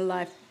have an inner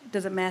life,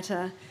 does it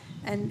matter?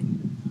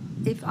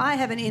 And if I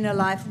have an inner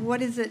life,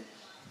 what does it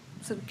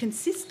sort of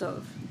consist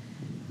of?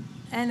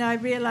 And I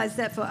realised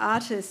that for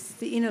artists,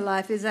 the inner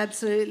life is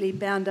absolutely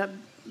bound up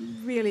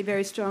really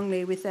very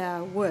strongly with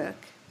our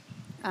work.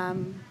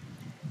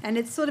 And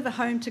it's sort of a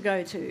home to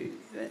go to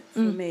for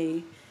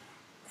me.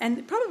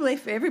 and probably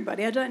for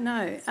everybody, I don't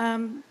know.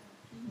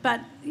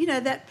 But,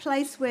 that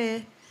place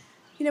where,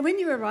 when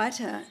you're a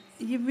writer,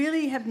 you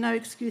really have no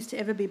excuse to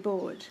ever be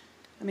bored.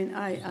 I mean,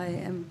 I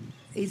am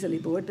easily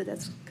bored, but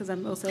that's because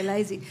I'm also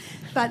lazy.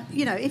 But,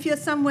 if you're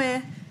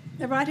somewhere,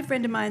 a writer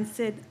friend of mine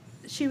said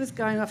she was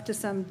going off to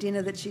some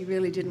dinner that she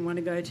really didn't want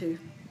to go to.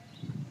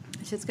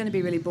 She said, it's going to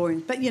be really boring.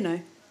 But,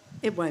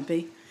 it won't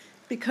be,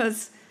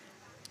 because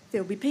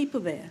there'll be people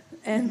there.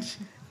 And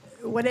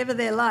whatever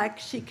they're like,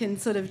 she can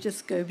sort of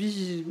just go,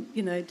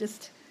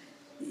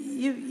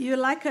 you're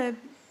like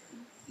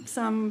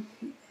some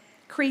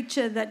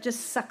creature that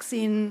just sucks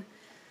in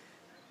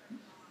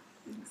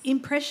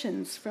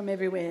impressions from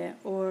everywhere,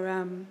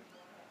 or,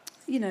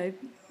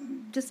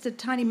 just a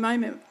tiny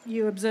moment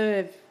you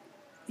observe,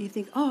 you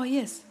think, oh,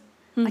 yes,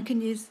 I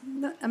can use...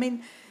 I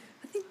mean,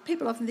 I think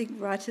people often think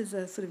writers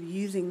are sort of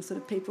using sort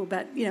of people,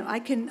 but, I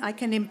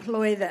can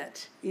employ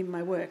that in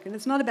my work. And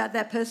it's not about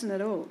that person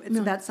at all. It's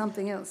about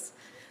something else.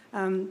 I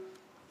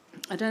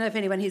don't know if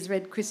anyone has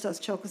read Christos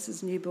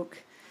Tsiolkas' new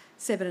book,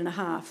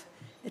 7.5.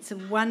 It's a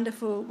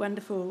wonderful,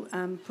 wonderful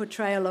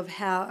portrayal of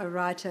how a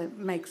writer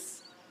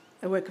makes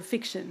a work of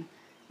fiction.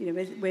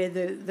 Where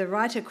the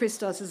writer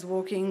Christos is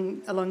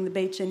walking along the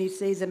beach and he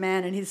sees a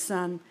man and his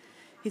son.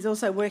 He's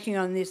also working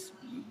on this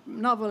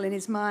novel in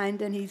his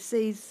mind, and he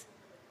sees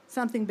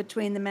something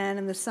between the man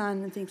and the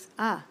son and thinks,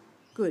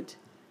 good,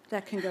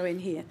 that can go in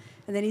here.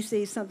 And then he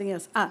sees something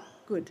else,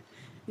 good.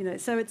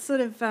 So it's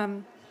sort of...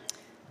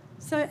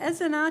 so as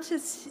an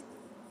artist,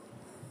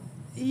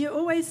 you're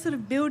always sort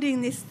of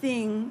building this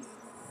thing,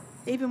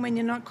 even when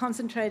you're not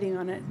concentrating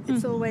on it.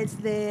 It's always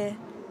there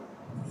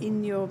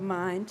in your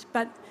mind.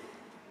 But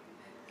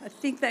I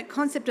think that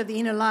concept of the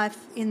inner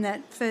life in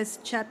that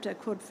first chapter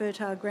called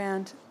Fertile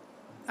Ground,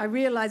 I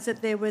realised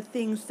that there were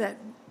things that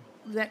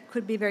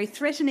could be very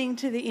threatening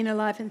to the inner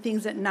life and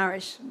things that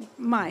nourish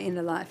my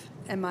inner life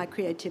and my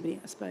creativity,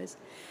 I suppose.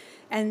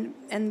 And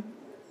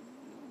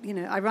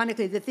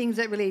ironically, the things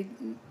that really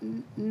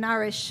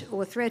nourish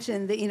or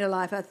threaten the inner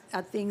life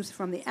are things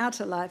from the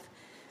outer life,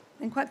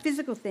 and quite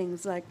physical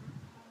things like,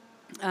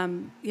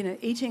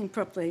 eating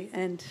properly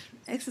and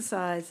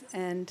exercise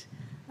and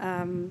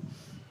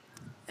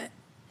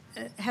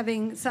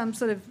having some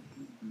sort of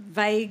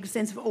vague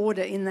sense of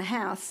order in the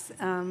house,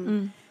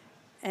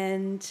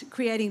 and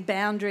creating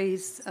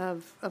boundaries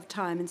of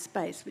time and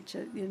space, which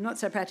are not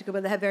so practical,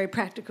 but they have very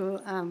practical,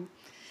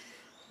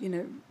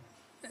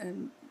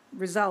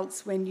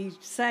 results when you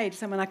say to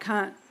someone, I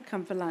can't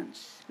come for lunch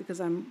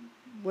because I'm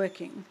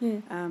working.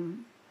 Yeah.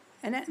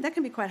 And that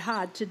can be quite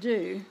hard to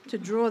do, to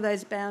draw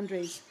those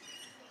boundaries.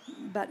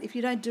 But if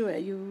you don't do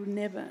it, you'll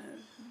never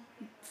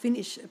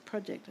finish a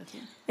project, I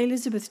think.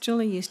 Elizabeth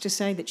Joly used to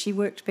say that she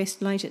worked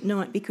best late at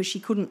night because she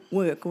couldn't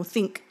work or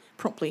think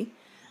properly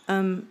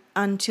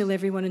until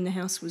everyone in the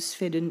house was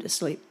fed and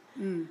asleep.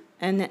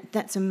 And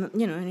that's an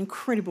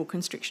incredible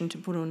constriction to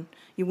put on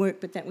your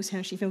work, but that was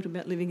how she felt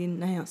about living in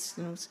the house.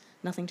 There was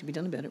nothing to be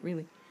done about it,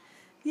 really.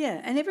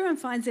 Yeah, and everyone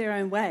finds their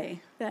own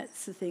way.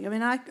 That's the thing. I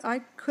mean,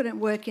 I couldn't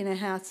work in a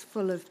house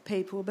full of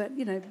people, but,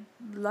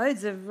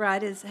 loads of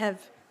writers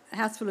have a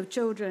house full of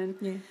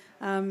children,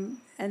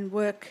 and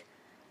work,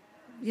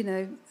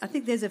 I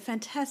think there's a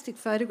fantastic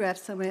photograph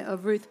somewhere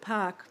of Ruth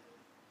Park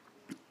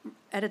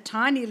at a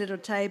tiny little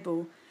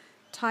table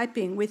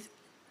typing with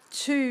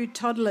 2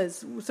 toddlers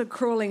sort of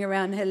crawling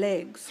around her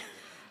legs.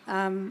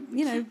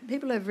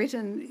 People have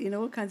written in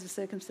all kinds of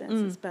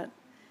circumstances, but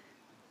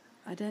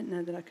I don't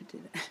know that I could do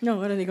that.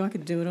 No, I don't think I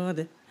could do it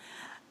either.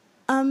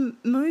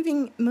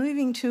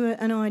 Moving to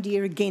an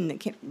idea again that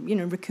kept,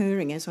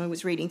 recurring as I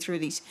was reading through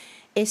these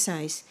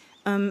essays,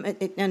 and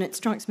it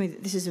strikes me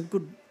that this is a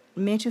good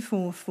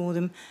metaphor for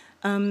them.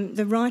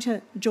 The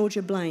writer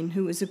Georgia Blaine,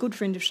 who was a good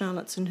friend of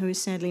Charlotte's and who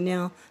is sadly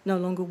now no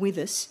longer with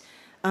us,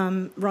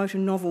 wrote a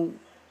novel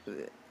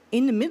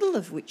in the middle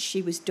of which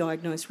she was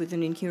diagnosed with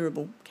an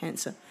incurable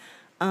cancer.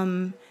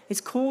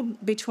 It's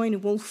called Between a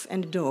Wolf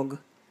and a Dog,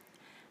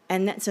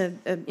 and that's a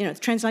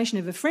translation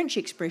of a French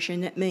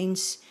expression that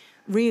means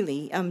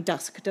really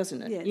dusk,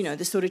 doesn't it? Yes.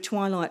 The sort of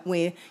twilight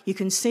where you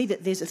can see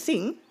that there's a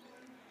thing,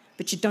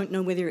 but you don't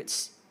know whether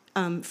it's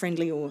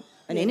friendly or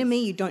an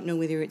enemy. You don't know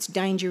whether it's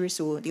dangerous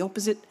or the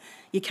opposite.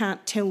 You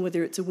can't tell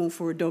whether it's a wolf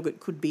or a dog. It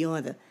could be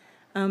either.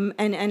 And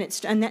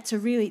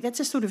that's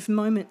a sort of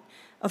moment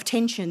of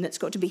tension that's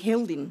got to be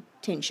held in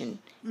tension,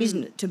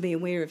 isn't it, to be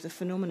aware of the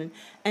phenomenon.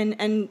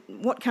 And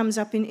what comes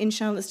up in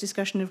Charlotte's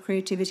discussion of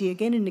creativity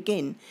again and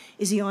again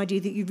is the idea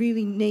that you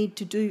really need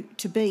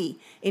to be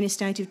in a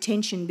state of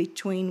tension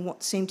between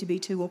what seem to be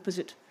 2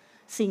 opposite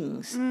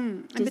things.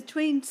 And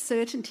between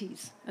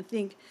certainties, I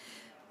think.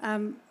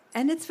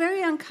 And it's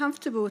very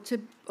uncomfortable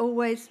to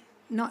always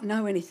not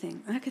know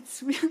anything. Like,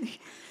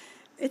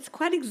 it's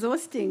quite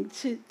exhausting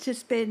to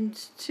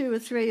spend 2 or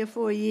 3 or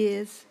 4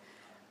 years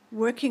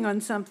working on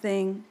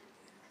something,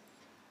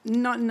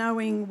 not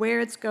knowing where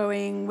it's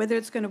going, whether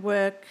it's going to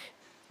work,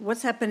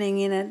 what's happening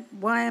in it,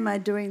 why am I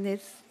doing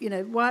this,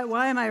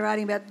 why am I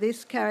writing about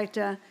this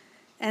character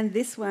and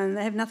this one?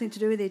 They have nothing to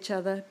do with each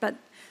other. But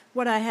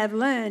what I have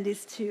learned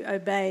is to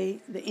obey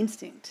the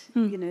instinct,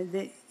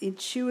 the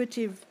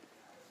intuitive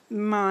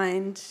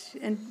mind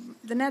and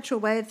the natural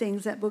way of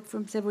things. That book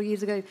from several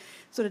years ago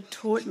sort of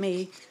taught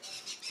me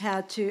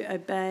how to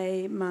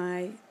obey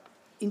my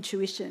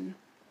intuition.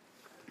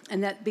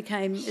 And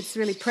it's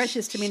really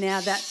precious to me now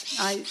that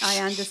I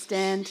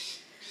understand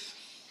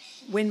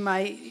when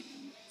my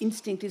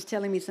instinct is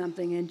telling me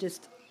something and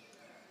just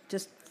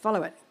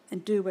follow it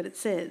and do what it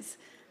says.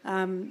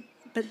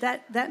 But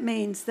that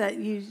means that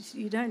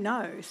you don't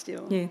know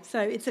still. Yeah. So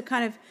it's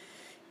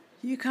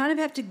you kind of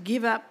have to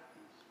give up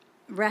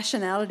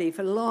rationality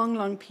for long,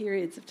 long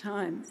periods of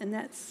time, and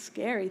that's a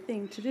scary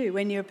thing to do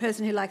when you're a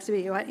person who likes to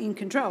be in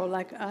control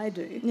like I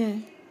do.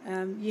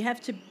 Yeah. You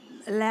have to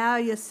allow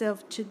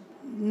yourself to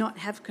not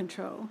have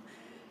control,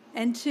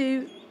 and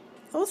to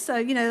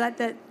also, like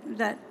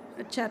that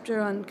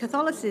chapter on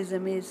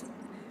Catholicism is,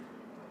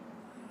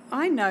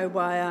 I know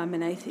why I'm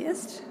an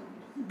atheist,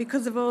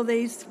 because of all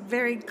these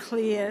very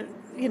clear,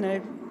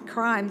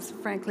 crimes,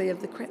 frankly,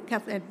 of the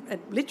Catholic,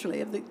 literally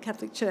of the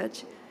Catholic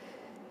Church,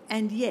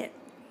 and yet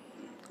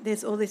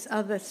there's all this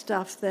other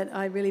stuff that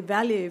I really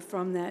value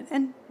from that,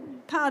 and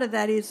part of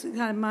that is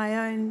kind of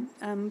my own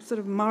sort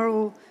of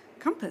moral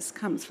compass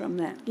comes from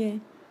that. Yeah.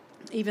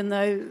 Even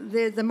though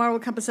the moral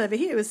compass over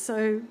here is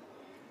so,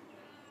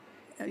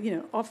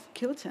 off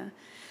kilter,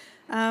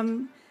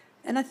 and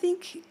I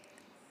think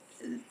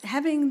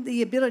having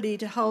the ability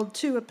to hold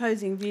two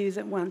opposing views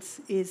at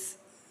once is,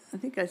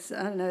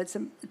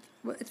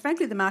 it's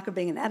frankly the mark of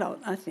being an adult,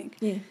 I think.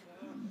 Yeah.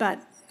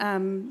 But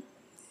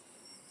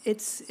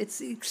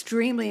it's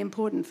extremely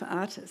important for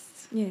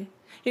artists. Yeah.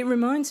 It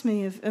reminds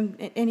me of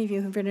any of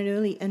you have read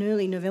an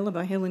early novella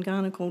by Helen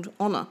Garner called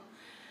Honour.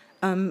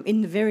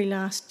 In the very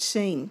last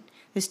scene,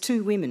 there's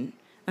two women,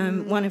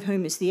 one of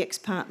whom is the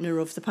ex-partner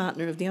of the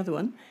partner of the other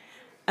one,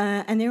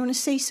 and they're on a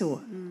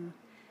seesaw,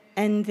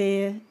 and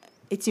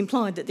it's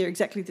implied that they're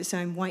exactly the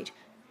same weight,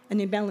 and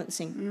they're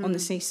balancing on the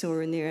seesaw,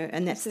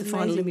 and that's the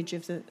final image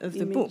of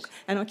the book.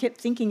 And I kept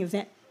thinking of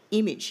that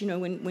image,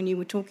 when you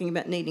were talking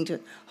about needing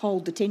to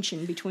hold the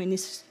tension between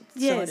this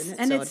side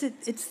and that side.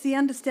 It's the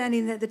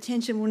understanding that the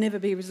tension will never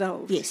be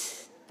resolved.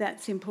 Yes.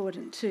 That's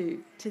important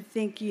too, to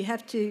think you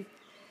have to...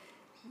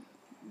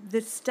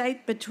 The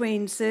state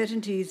between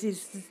certainties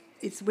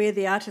is where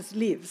the artist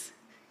lives,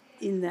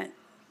 in that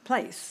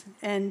place,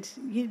 and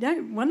I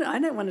don't want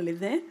to live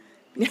there,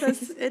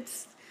 because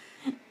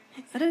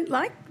I don't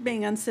like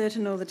being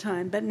uncertain all the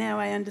time. But now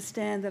I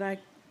understand that I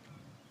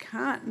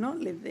can't not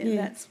live there.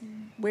 Yeah. That's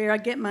where I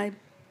get my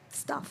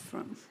stuff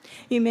from.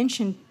 You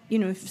mentioned,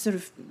 sort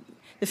of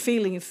the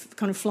feeling of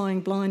kind of flying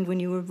blind when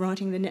you were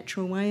writing the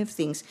natural way of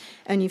things.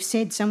 And you've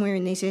said somewhere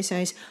in these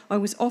essays, I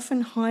was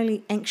often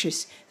highly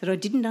anxious that I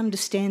didn't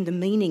understand the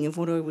meaning of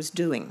what I was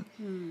doing.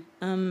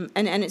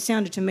 And it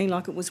sounded to me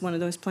like it was one of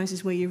those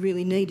places where you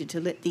really needed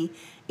to let the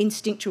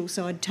instinctual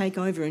side take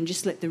over and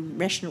just let the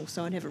rational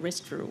side have a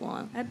rest for a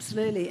while.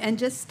 Absolutely. And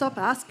just stop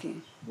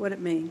asking what it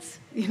means,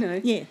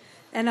 Yeah.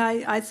 And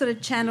I sort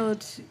of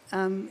channeled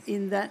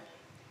in that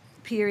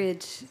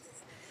period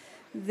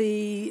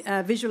the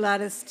visual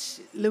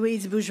artist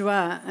Louise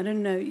Bourgeois. I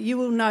don't know, you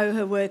will know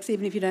her works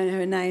even if you don't know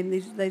her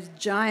name. Those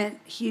giant,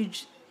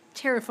 huge,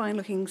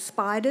 terrifying-looking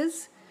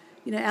spiders,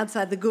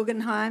 outside the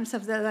Guggenheim,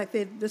 stuff like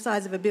they're the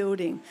size of a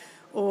building.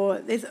 Or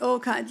there's all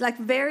kinds, like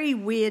very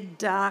weird,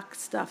 dark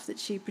stuff that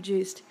she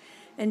produced.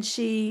 And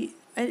she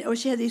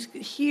had these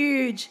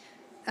huge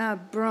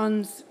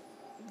bronze,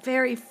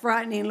 very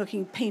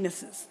frightening-looking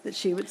penises that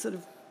she would sort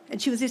of...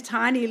 And she was this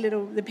tiny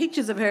little... The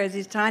pictures of her as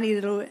this tiny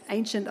little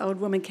ancient old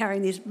woman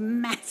carrying this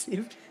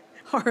massive,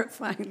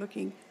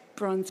 horrifying-looking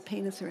bronze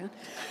penis around.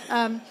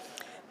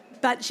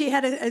 But she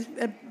had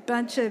a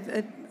bunch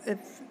of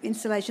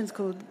installations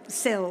called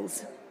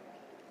cells.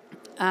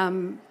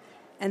 And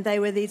they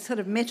were these sort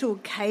of metal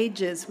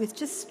cages with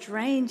just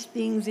strange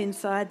things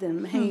inside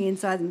them, hanging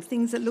inside them,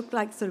 things that looked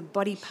like sort of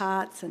body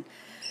parts and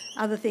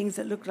other things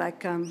that looked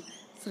like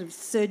sort of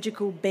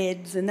surgical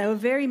beds. And they were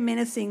very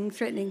menacing,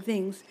 threatening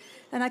things.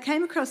 And I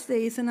came across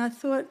these and I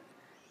thought,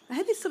 I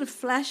had this sort of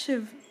flash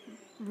of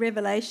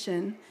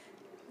revelation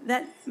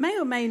that may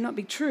or may not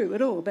be true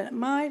at all, but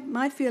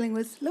my feeling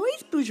was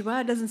Louise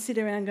Bourgeois doesn't sit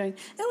around going,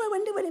 I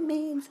wonder what it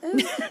means. Oh,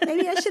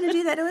 maybe I shouldn't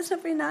do that. Oh, it's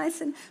not very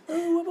nice. And,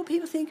 what will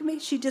people think of me?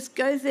 She just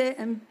goes there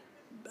and,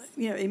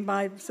 in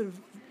my sort of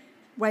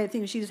way of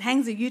thinking, she just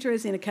hangs a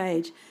uterus in a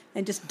cage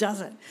and just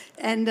does it.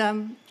 And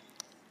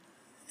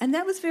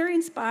that was very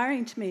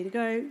inspiring to me to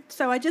go.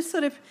 So I just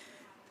sort of...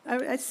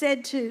 I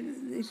said to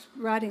these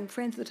writing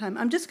friends at the time,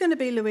 I'm just going to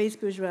be Louise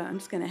Bourgeois. I'm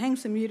just going to hang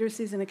some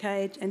uteruses in a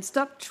cage and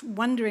stop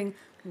wondering,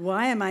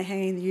 why am I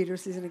hanging the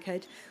uteruses in a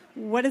cage?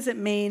 What does it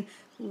mean?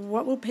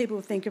 What will people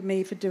think of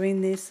me for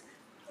doing this?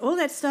 All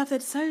that stuff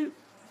that's so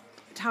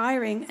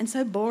tiring and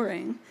so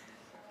boring.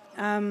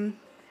 And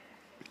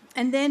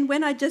then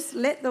when I just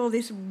let all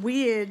this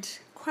weird,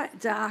 quite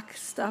dark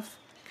stuff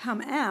come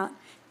out,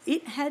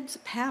 it had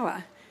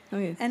power. Oh,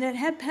 yeah. And it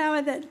had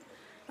power that...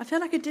 I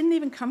felt like it didn't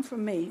even come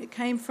from me. It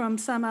came from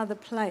some other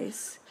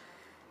place.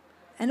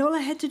 And all I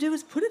had to do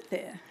was put it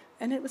there.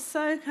 And it was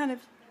so kind of,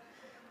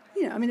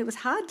 it was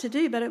hard to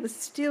do, but it was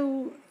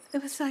still,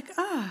 it was like,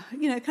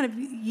 kind of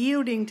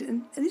yielding to,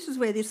 and this is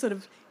where this sort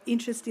of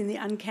interest in the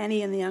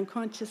uncanny and the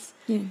unconscious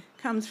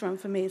comes from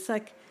for me. It's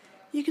like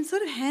you can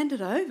sort of hand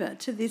it over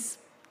to this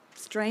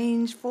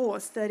strange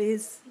force that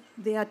is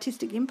the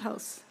artistic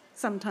impulse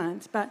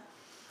sometimes, but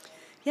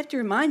you have to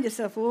remind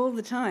yourself all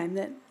the time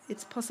that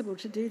it's possible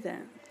to do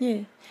that.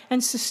 Yeah,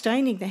 and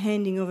sustaining the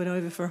handing of it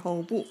over for a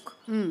whole book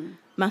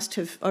must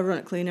have,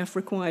 ironically enough,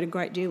 required a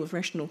great deal of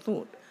rational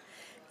thought.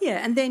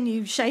 Yeah, and then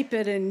you shape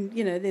it and,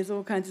 there's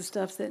all kinds of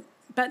stuff that...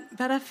 But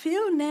I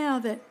feel now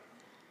that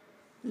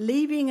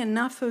leaving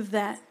enough of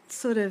that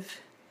sort of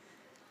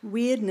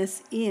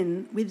weirdness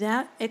in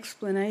without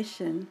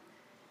explanation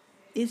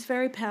is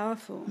very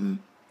powerful.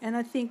 And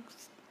I think...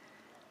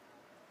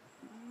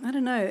 I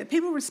don't know,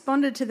 people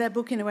responded to that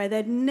book in a way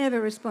they'd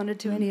never responded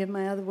to any of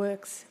my other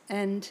works.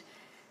 And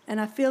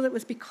I feel it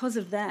was because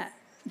of that,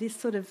 this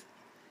sort of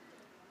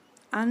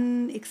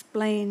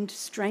unexplained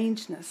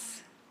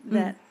strangeness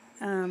that...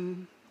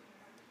 I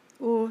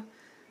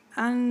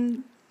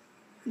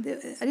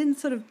didn't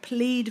sort of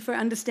plead for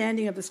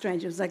understanding of the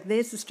strange. It was like,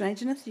 there's the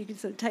strangeness, you can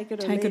sort of take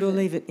it or leave it. Take it or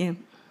leave it, yeah.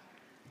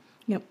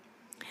 Yep.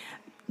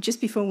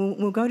 Just before,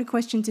 we'll go to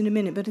questions in a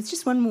minute, but it's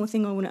just one more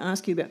thing I want to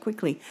ask you about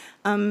quickly.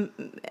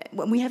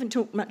 We haven't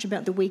talked much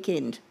about The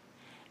Weekend,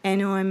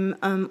 and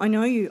I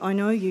know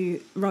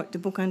you wrote the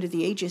book under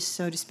the aegis,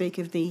 so to speak,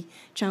 of the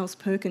Charles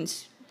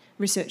Perkins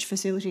Research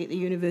Facility at the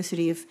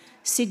University of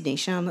Sydney.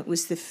 Charlotte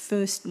was the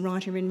first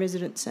writer in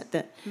residence at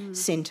that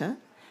centre,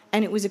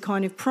 and it was a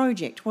kind of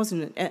project,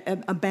 wasn't it,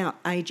 about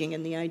ageing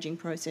and the ageing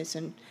process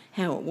and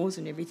how it was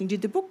and everything.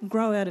 Did the book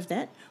grow out of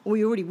that, or were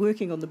you already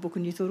working on the book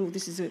and you thought,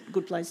 this is a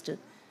good place to...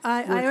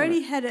 I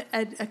already had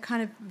a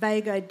kind of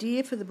vague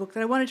idea for the book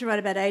that I wanted to write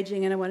about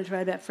ageing and I wanted to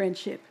write about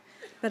friendship,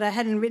 but I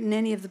hadn't written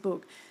any of the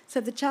book. So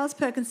the Charles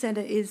Perkins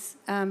Centre is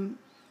a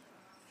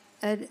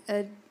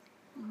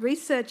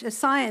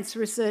science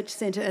research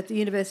centre at the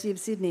University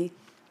of Sydney,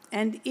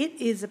 and it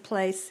is a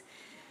place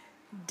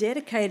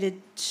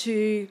dedicated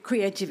to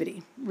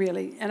creativity,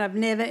 really. And I've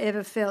never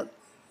ever felt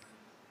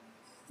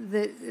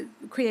the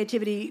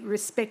creativity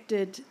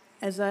respected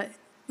as I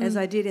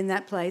did in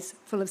that place,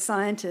 full of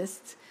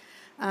scientists.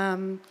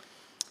 I've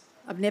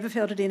never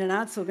felt it in an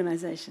arts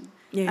organisation.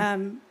 Yeah.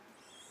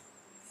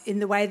 In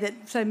the way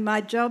that... So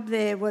my job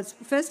there was,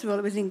 first of all,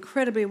 it was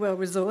incredibly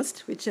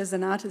well-resourced, which as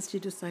an artist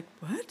you're just like,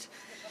 what?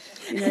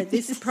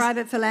 This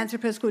private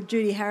philanthropist called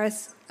Judy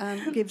Harris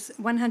gives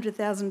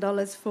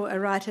 $100,000 for a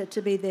writer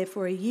to be there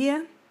for a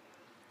year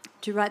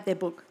to write their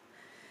book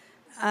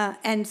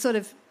and sort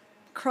of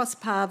cross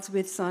paths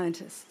with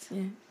scientists.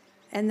 Yeah.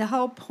 And the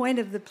whole point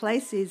of the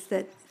place is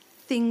that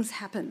things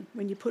happen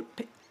when you put...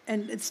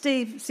 And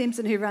Steve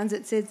Simpson, who runs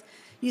it, says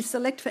you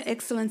select for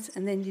excellence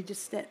and then you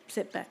just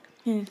step back.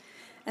 Yeah.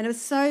 And it was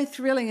so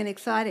thrilling and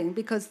exciting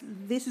because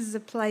this is a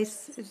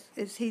place,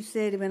 as he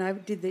said when I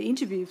did the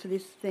interview for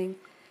this thing,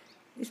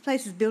 this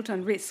place is built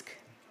on risk.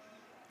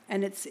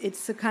 And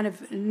it's a kind of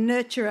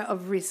nurturer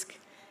of risk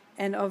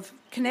and of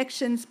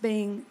connections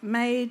being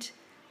made,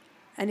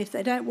 and if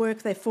they don't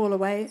work, they fall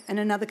away and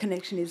another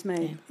connection is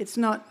made. Yeah. It's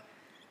not...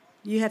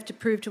 You have to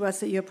prove to us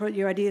that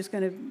your idea is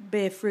going to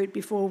bear fruit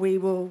before we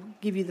will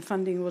give you the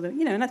funding or the...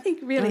 And I think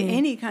really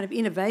any kind of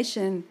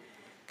innovation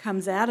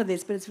comes out of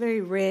this, but it's very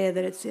rare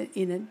that it's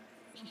in a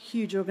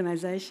huge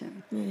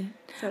organisation. Yeah.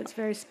 So it's a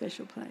very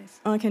special place.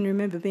 I can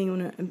remember being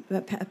on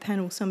a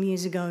panel some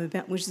years ago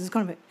which is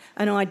kind of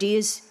an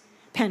ideas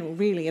panel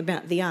really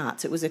about the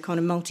arts. It was a kind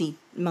of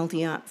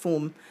multi-art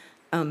form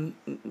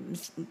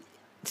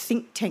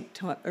think tank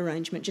type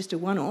arrangement, just a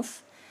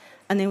one-off.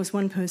 And there was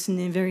one person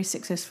there very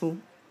successful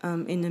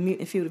in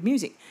the field of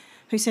music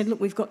who said, look,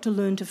 we've got to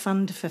learn to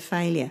fund for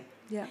failure.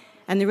 Yeah.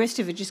 And the rest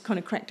of it just kind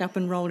of cracked up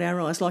and rolled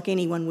our eyes like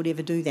anyone would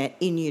ever do that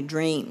in your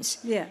dreams.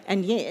 Yeah.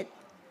 And yet,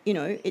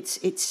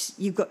 it's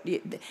you've got...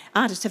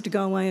 Artists have to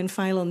go away and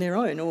fail on their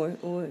own or...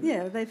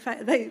 Yeah, they're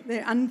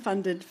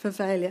unfunded for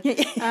failure.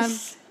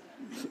 Yes.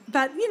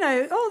 But,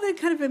 all the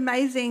kind of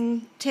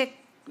amazing tech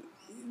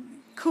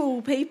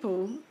cool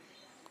people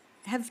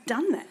have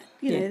done that.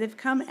 They've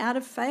come out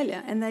of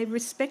failure and they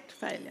respect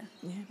failure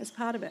as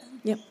part of it.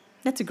 Yep.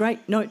 That's a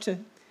great note to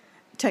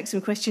take some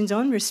questions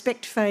on.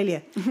 Respect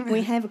failure.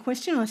 We have a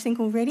question, I think,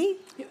 already.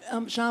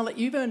 Charlotte,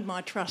 you've earned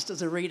my trust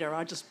as a reader.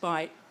 I just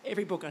buy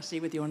every book I see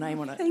with your name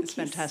on it. It's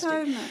fantastic.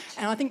 Thank you so much.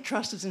 And I think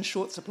trust is in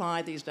short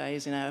supply these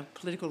days in our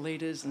political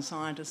leaders and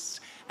scientists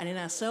and in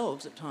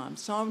ourselves at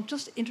times. So I'm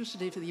just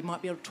interested if you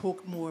might be able to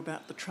talk more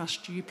about the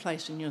trust you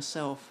place in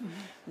yourself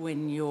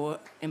when you're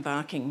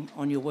embarking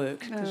on your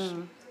work.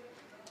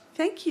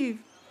 Thank you.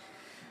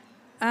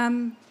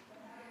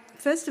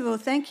 First of all,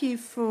 thank you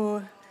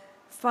for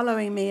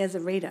following me as a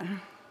reader.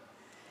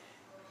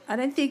 I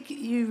don't think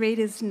you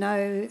readers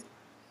know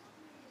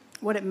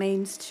what it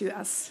means to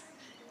us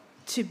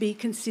to be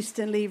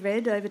consistently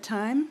read over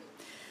time.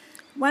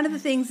 One of the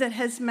things that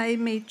has made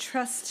me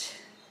trust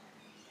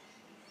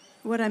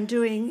what I'm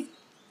doing,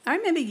 I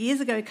remember years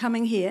ago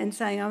coming here and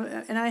saying,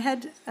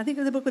 I think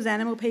the book was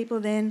Animal People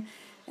then,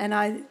 and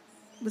I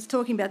was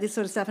talking about this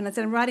sort of stuff, and I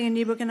said, I'm writing a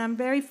new book, and I'm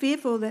very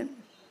fearful that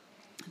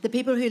the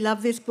people who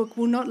love this book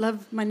will not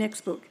love my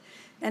next book.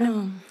 And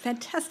a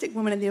fantastic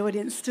woman in the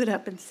audience stood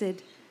up and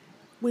said,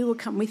 we will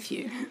come with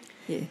you.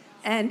 Yeah.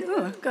 And,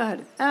 oh,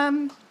 God.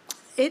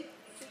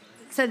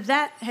 So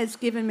that has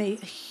given me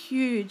a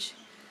huge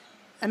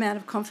amount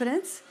of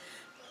confidence.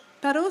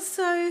 But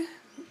also,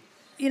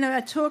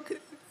 I talk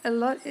a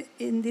lot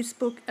in this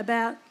book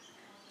about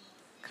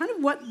kind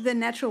of what the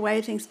natural way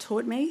of things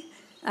taught me,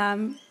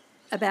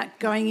 about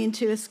going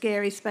into a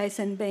scary space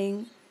and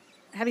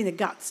having the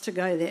guts to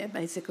go there,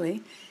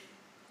 basically,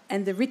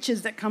 and the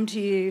riches that come to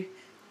you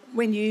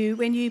when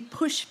you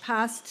push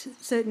past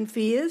certain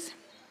fears.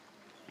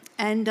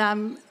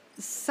 And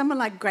someone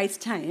like Grace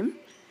Tame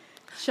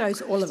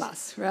shows all of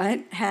us,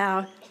 right,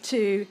 how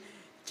to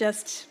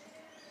just...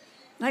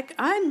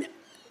 I'm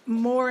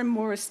more and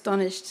more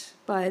astonished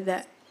by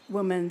that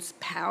woman's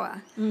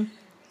power.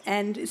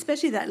 And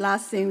especially that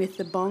last thing with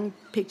the bong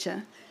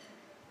picture,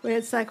 where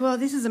it's like, well,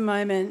 this is a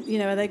moment,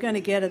 are they going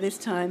to get her this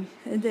time?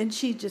 And then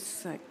she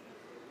just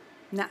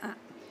nah,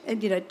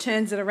 and,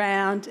 turns it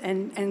around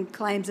and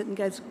claims it and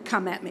goes,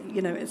 come at me.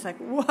 It's like,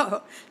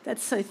 whoa,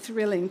 that's so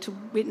thrilling to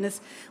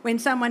witness when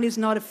someone is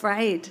not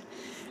afraid.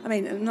 I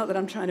mean, not that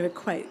I'm trying to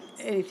equate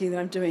anything that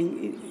I'm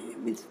doing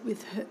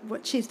with her,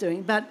 what she's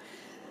doing, but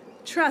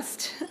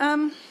trust.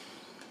 I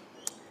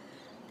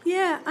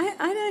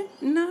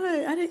don't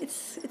know.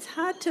 It's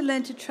hard to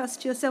learn to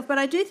trust yourself, but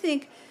I do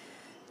think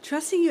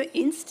trusting your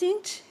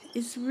instinct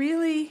is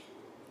really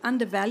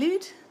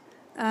undervalued.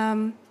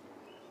 And,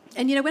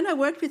 when I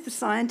worked with the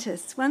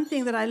scientists, one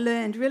thing that I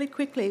learned really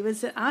quickly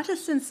was that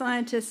artists and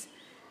scientists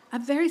are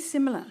very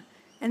similar,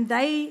 and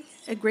they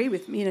agree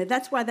with me.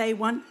 That's why they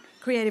want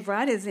creative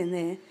writers in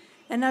there.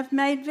 And I've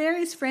made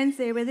various friends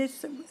there where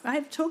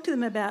I've talked to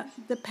them about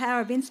the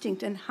power of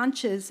instinct and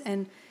hunches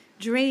and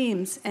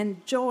dreams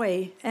and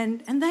joy,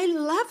 and they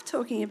love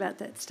talking about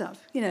that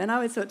stuff. And I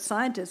always thought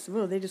scientists,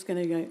 well, they're just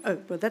going to go, oh,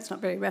 well, that's not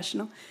very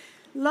rational.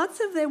 Lots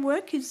of their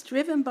work is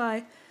driven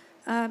by,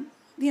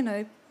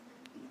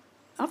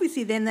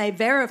 obviously then they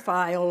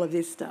verify all of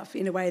this stuff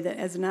in a way that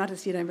as an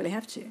artist you don't really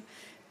have to.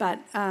 But,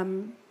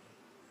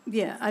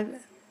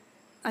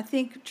 I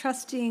think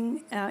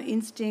trusting our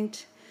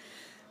instinct...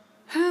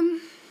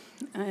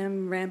 I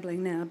am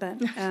rambling now,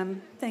 but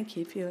thank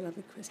you for your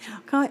lovely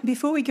question.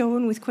 Before we go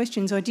on with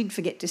questions, I did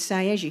forget to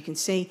say, as you can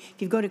see,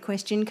 if you've got a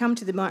question, come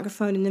to the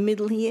microphone in the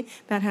middle here,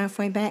 about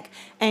halfway back,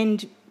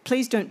 and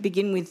please don't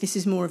begin with, this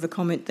is more of a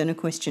comment than a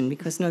question,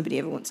 because nobody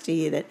ever wants to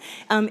hear that.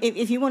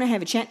 If you want to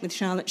have a chat with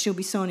Charlotte, she'll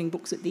be signing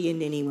books at the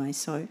end anyway.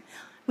 So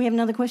we have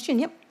another question,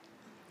 yep.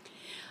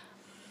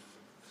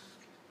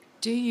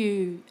 Do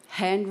you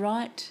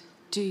handwrite?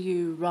 Do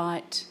you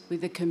write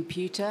with a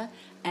computer?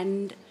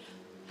 And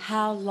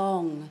how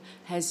long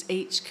has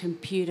each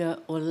computer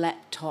or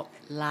laptop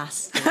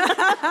lasted?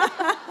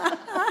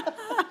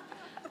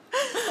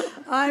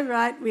 I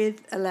write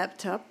with a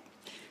laptop,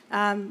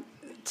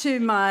 to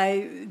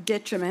my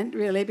detriment,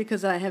 really,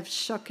 because I have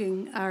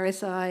shocking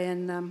RSI,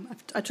 and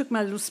I took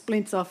my little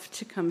splints off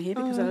to come here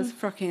because I was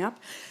frocking up.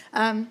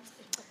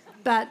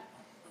 But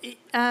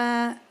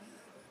I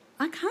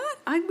can't.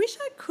 I wish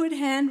I could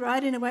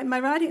handwrite in a way. My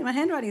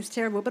handwriting is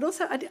terrible, but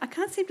also I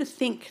can't seem to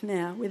think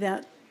now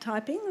without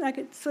typing. Like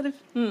it sort of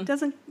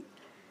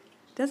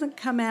doesn't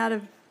come out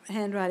of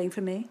handwriting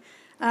for me.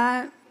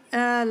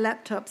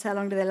 Laptops, how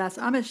long do they last?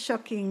 I'm a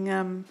shocking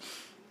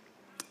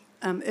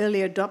early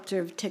adopter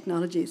of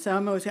technology, so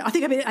I'm always going, I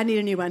think I need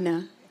a new one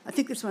now. I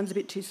think this one's a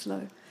bit too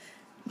slow,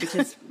 which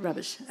is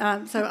rubbish.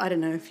 So I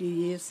don't know, a few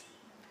years.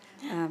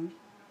 Yeah,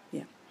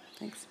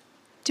 thanks.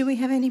 Do we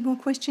have any more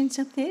questions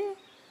up there?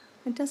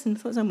 It doesn't. I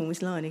thought someone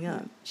was lining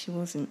up. She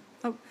wasn't.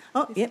 Oh,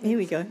 yep, here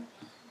we go.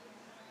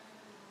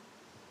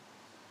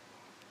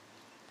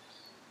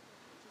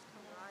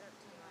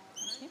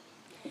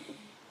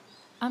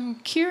 I'm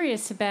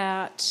curious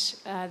about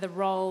the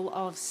role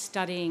of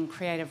studying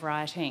creative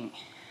writing,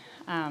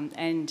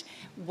 and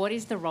what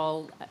is the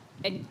role,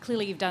 and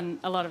clearly you've done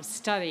a lot of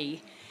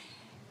study,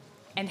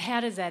 and how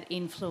does that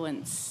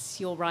influence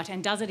your writing,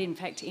 and does it in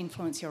fact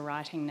influence your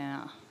writing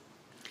now?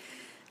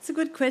 It's a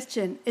good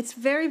question. It's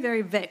very,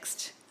 very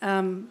vexed,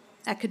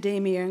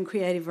 academia and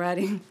creative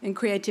writing and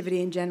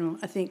creativity in general,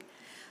 I think.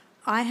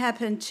 I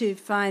happen to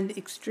find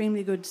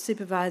extremely good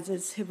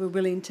supervisors who were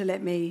willing to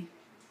let me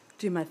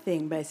do my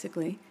thing,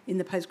 basically, in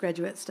the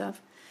postgraduate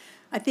stuff.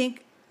 I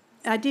think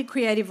I did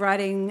creative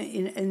writing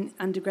in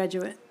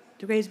undergraduate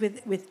degrees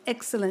with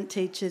excellent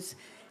teachers,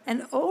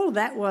 and all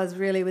that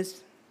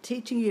was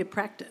teaching you to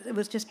practice. It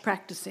was just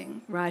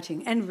practicing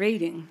writing and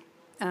reading,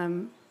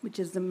 which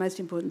is the most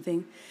important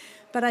thing.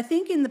 But I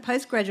think in the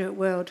postgraduate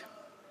world,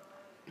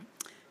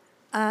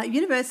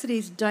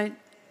 universities don't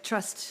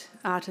trust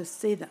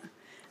artists either.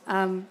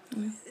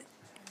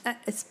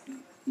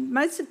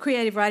 Most of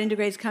creative writing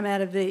degrees come out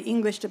of the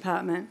English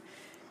department,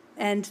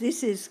 and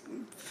this is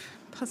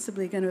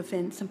possibly going to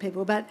offend some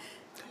people, but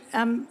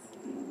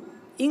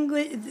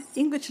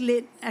English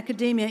lit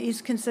academia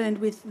is concerned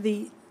with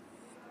the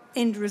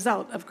end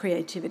result of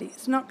creativity.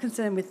 It's not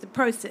concerned with the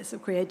process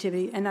of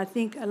creativity. And I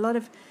think a lot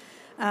of,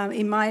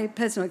 in my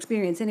personal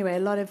experience anyway, a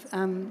lot of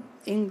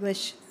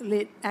English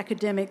lit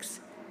academics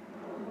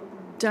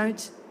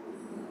don't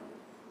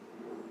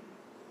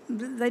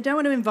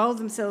want to involve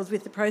themselves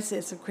with the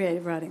process of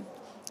creative writing.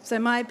 So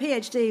my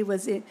PhD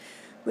was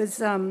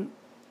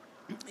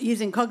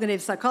using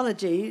cognitive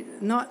psychology,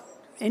 not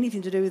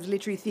anything to do with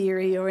literary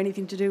theory or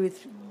anything to do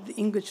with the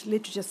English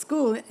literature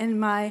school, and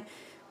my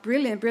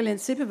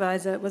brilliant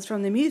supervisor was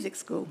from the music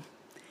school,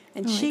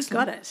 and she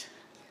excellent. got it.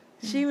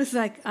 She was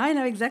like, I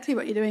know exactly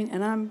what you're doing,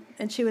 and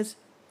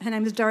her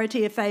name was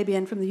Dorothea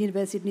Fabian from the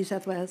University of New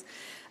South Wales,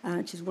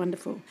 which is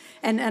wonderful.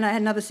 And I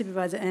had another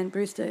supervisor, Anne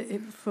Brewster,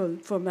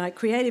 for my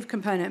creative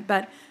component,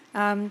 but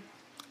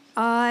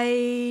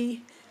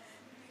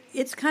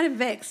it's kind of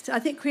vexed. I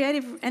think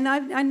creative, and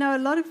I know a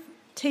lot of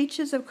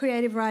teachers of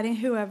creative writing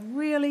who are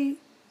really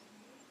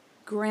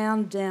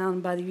ground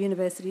down by the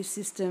university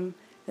system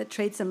that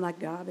treats them like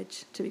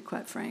garbage, to be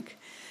quite frank.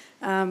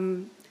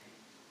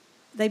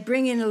 They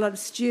bring in a lot of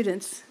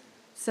students,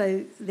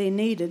 so they're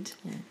needed,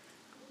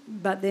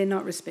 but they're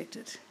not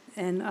respected.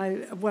 And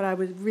what I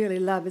would really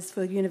love is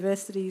for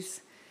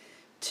universities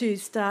to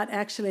start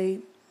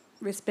actually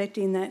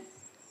respecting that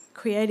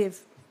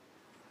creative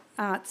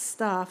arts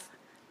staff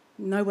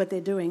know what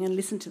they're doing and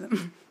listen to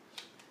them.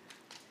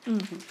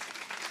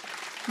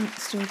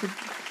 That's still good.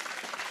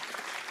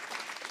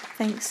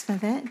 Thanks for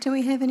that. Do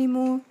we have any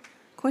more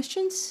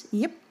questions?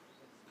 Yep.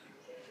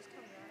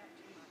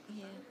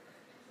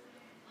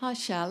 Hi,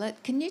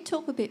 Charlotte. Can you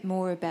talk a bit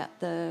more about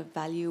the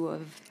value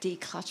of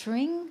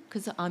decluttering?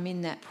 Because I'm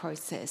in that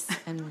process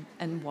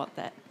and what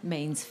that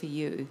means for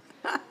you.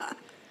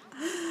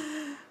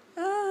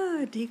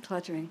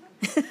 Decluttering.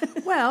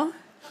 Well,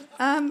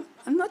 I'm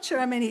not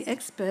sure I'm any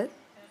expert,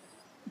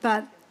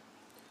 but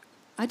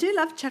I do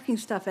love chucking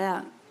stuff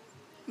out.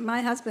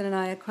 My husband and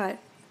I are quite...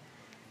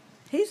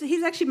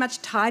 He's actually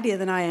much tidier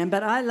than I am,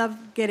 but I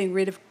love getting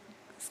rid of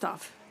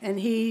stuff.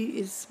 And he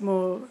is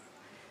more...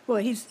 Well,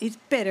 he's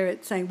better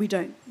at saying we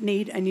don't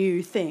need a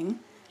new thing.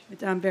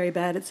 I'm very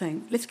bad at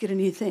saying let's get a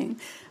new thing.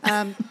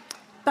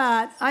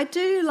 But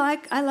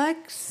I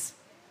like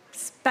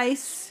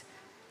space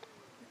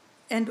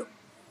and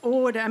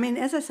order. I mean,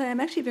 as I say, I'm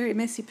actually a very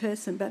messy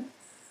person, but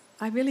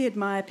I really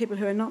admire people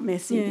who are not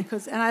messy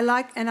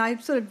and I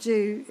sort of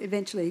do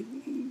eventually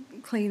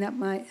clean up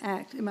my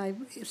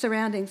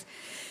surroundings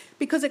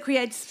because it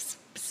creates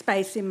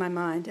space in my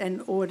mind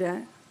and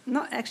order.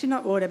 Not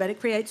order, but it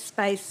creates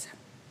space.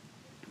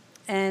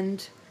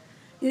 And,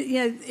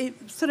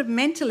 it sort of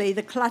mentally,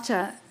 the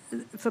clutter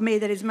for me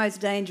that is most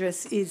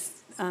dangerous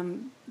is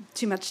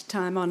too much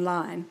time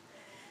online,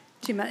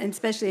 and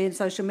especially in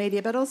social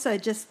media, but also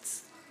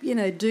just,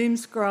 doom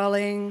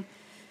scrolling,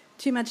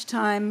 too much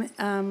time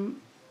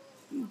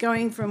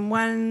going from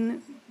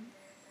one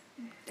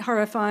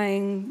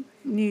horrifying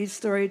news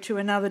story to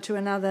another.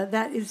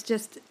 That is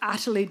just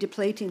utterly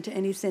depleting to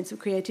any sense of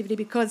creativity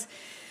because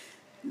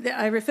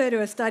I refer to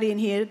a study in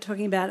here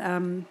talking about...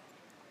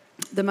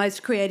 the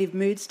most creative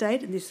mood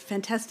state, and this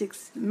fantastic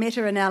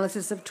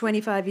meta-analysis of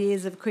 25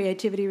 years of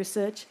creativity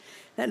research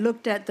that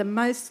looked at the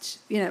most,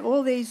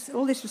 all this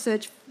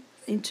research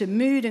into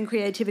mood and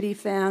creativity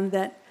found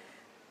that,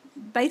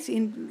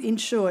 basically, in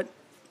short,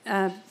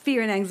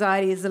 fear and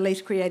anxiety is the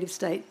least creative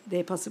state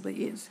there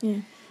possibly is,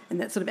 and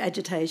that sort of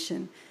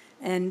agitation.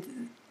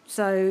 And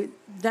so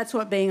that's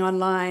what being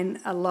online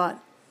a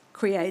lot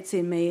creates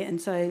in me, and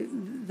so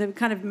the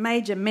kind of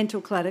major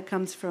mental clutter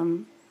comes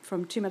from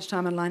too much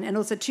time online and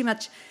also too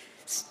much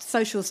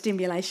social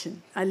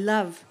stimulation. I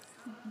love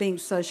being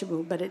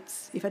sociable, but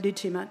if I do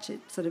too much,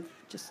 it sort of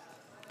just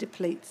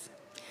depletes.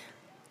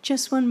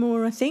 Just one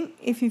more, I think,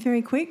 if you're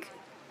very quick.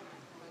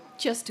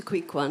 Just a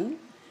quick one.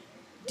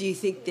 Do you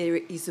think there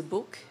is a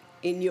book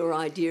in your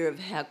idea of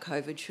how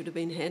COVID should have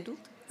been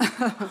handled?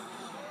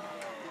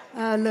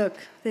 Look,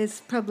 there's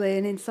probably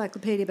an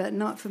encyclopedia, but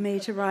not for me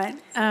to write.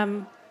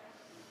 I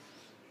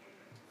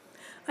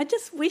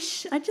just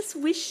wish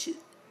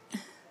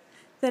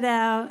that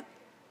our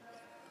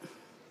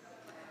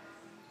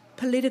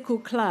political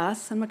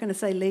class, I'm not going to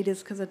say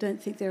leaders because I don't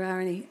think there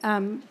are any,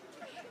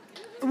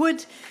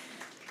 would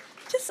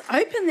just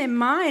open their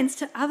minds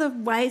to other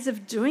ways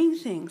of doing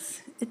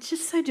things. It's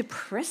just so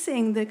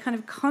depressing, the kind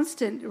of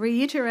constant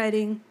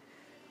reiterating.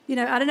 I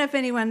don't know if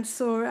anyone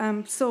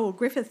saw Saul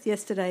Griffith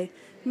yesterday,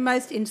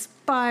 most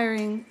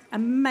inspiring,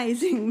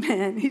 amazing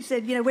man. He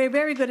said, we're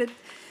very good at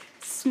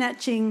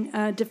snatching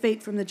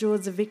defeat from the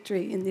jaws of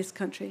victory in this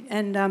country.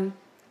 And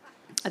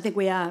I think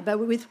we are. But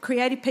with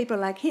creative people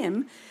like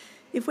him,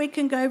 if we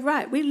can go,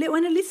 right, we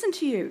want to listen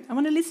to you. I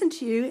want to listen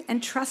to you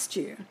and trust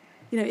you.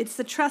 It's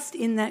the trust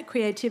in that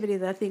creativity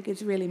that I think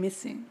is really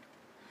missing.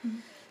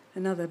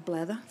 Another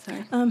blather,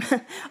 sorry.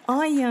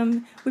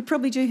 We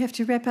probably do have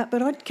to wrap up,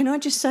 but can I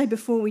just say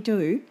before we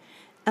do,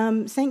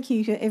 thank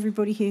you to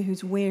everybody here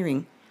who's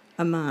wearing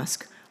a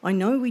mask. I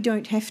know we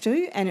don't have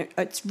to, and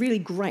it's really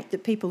great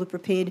that people are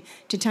prepared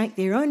to take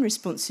their own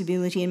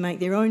responsibility and make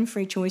their own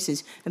free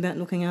choices about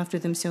looking after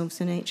themselves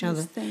and each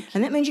other. thank you.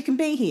 And that means you can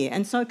be here,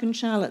 and so can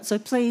Charlotte. So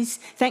please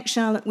thank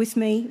Charlotte with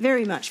me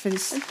very much for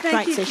this great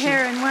Thank you, session.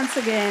 Karen, once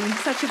again.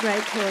 Such a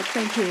great talk.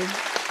 Thank you.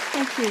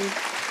 Thank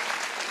you.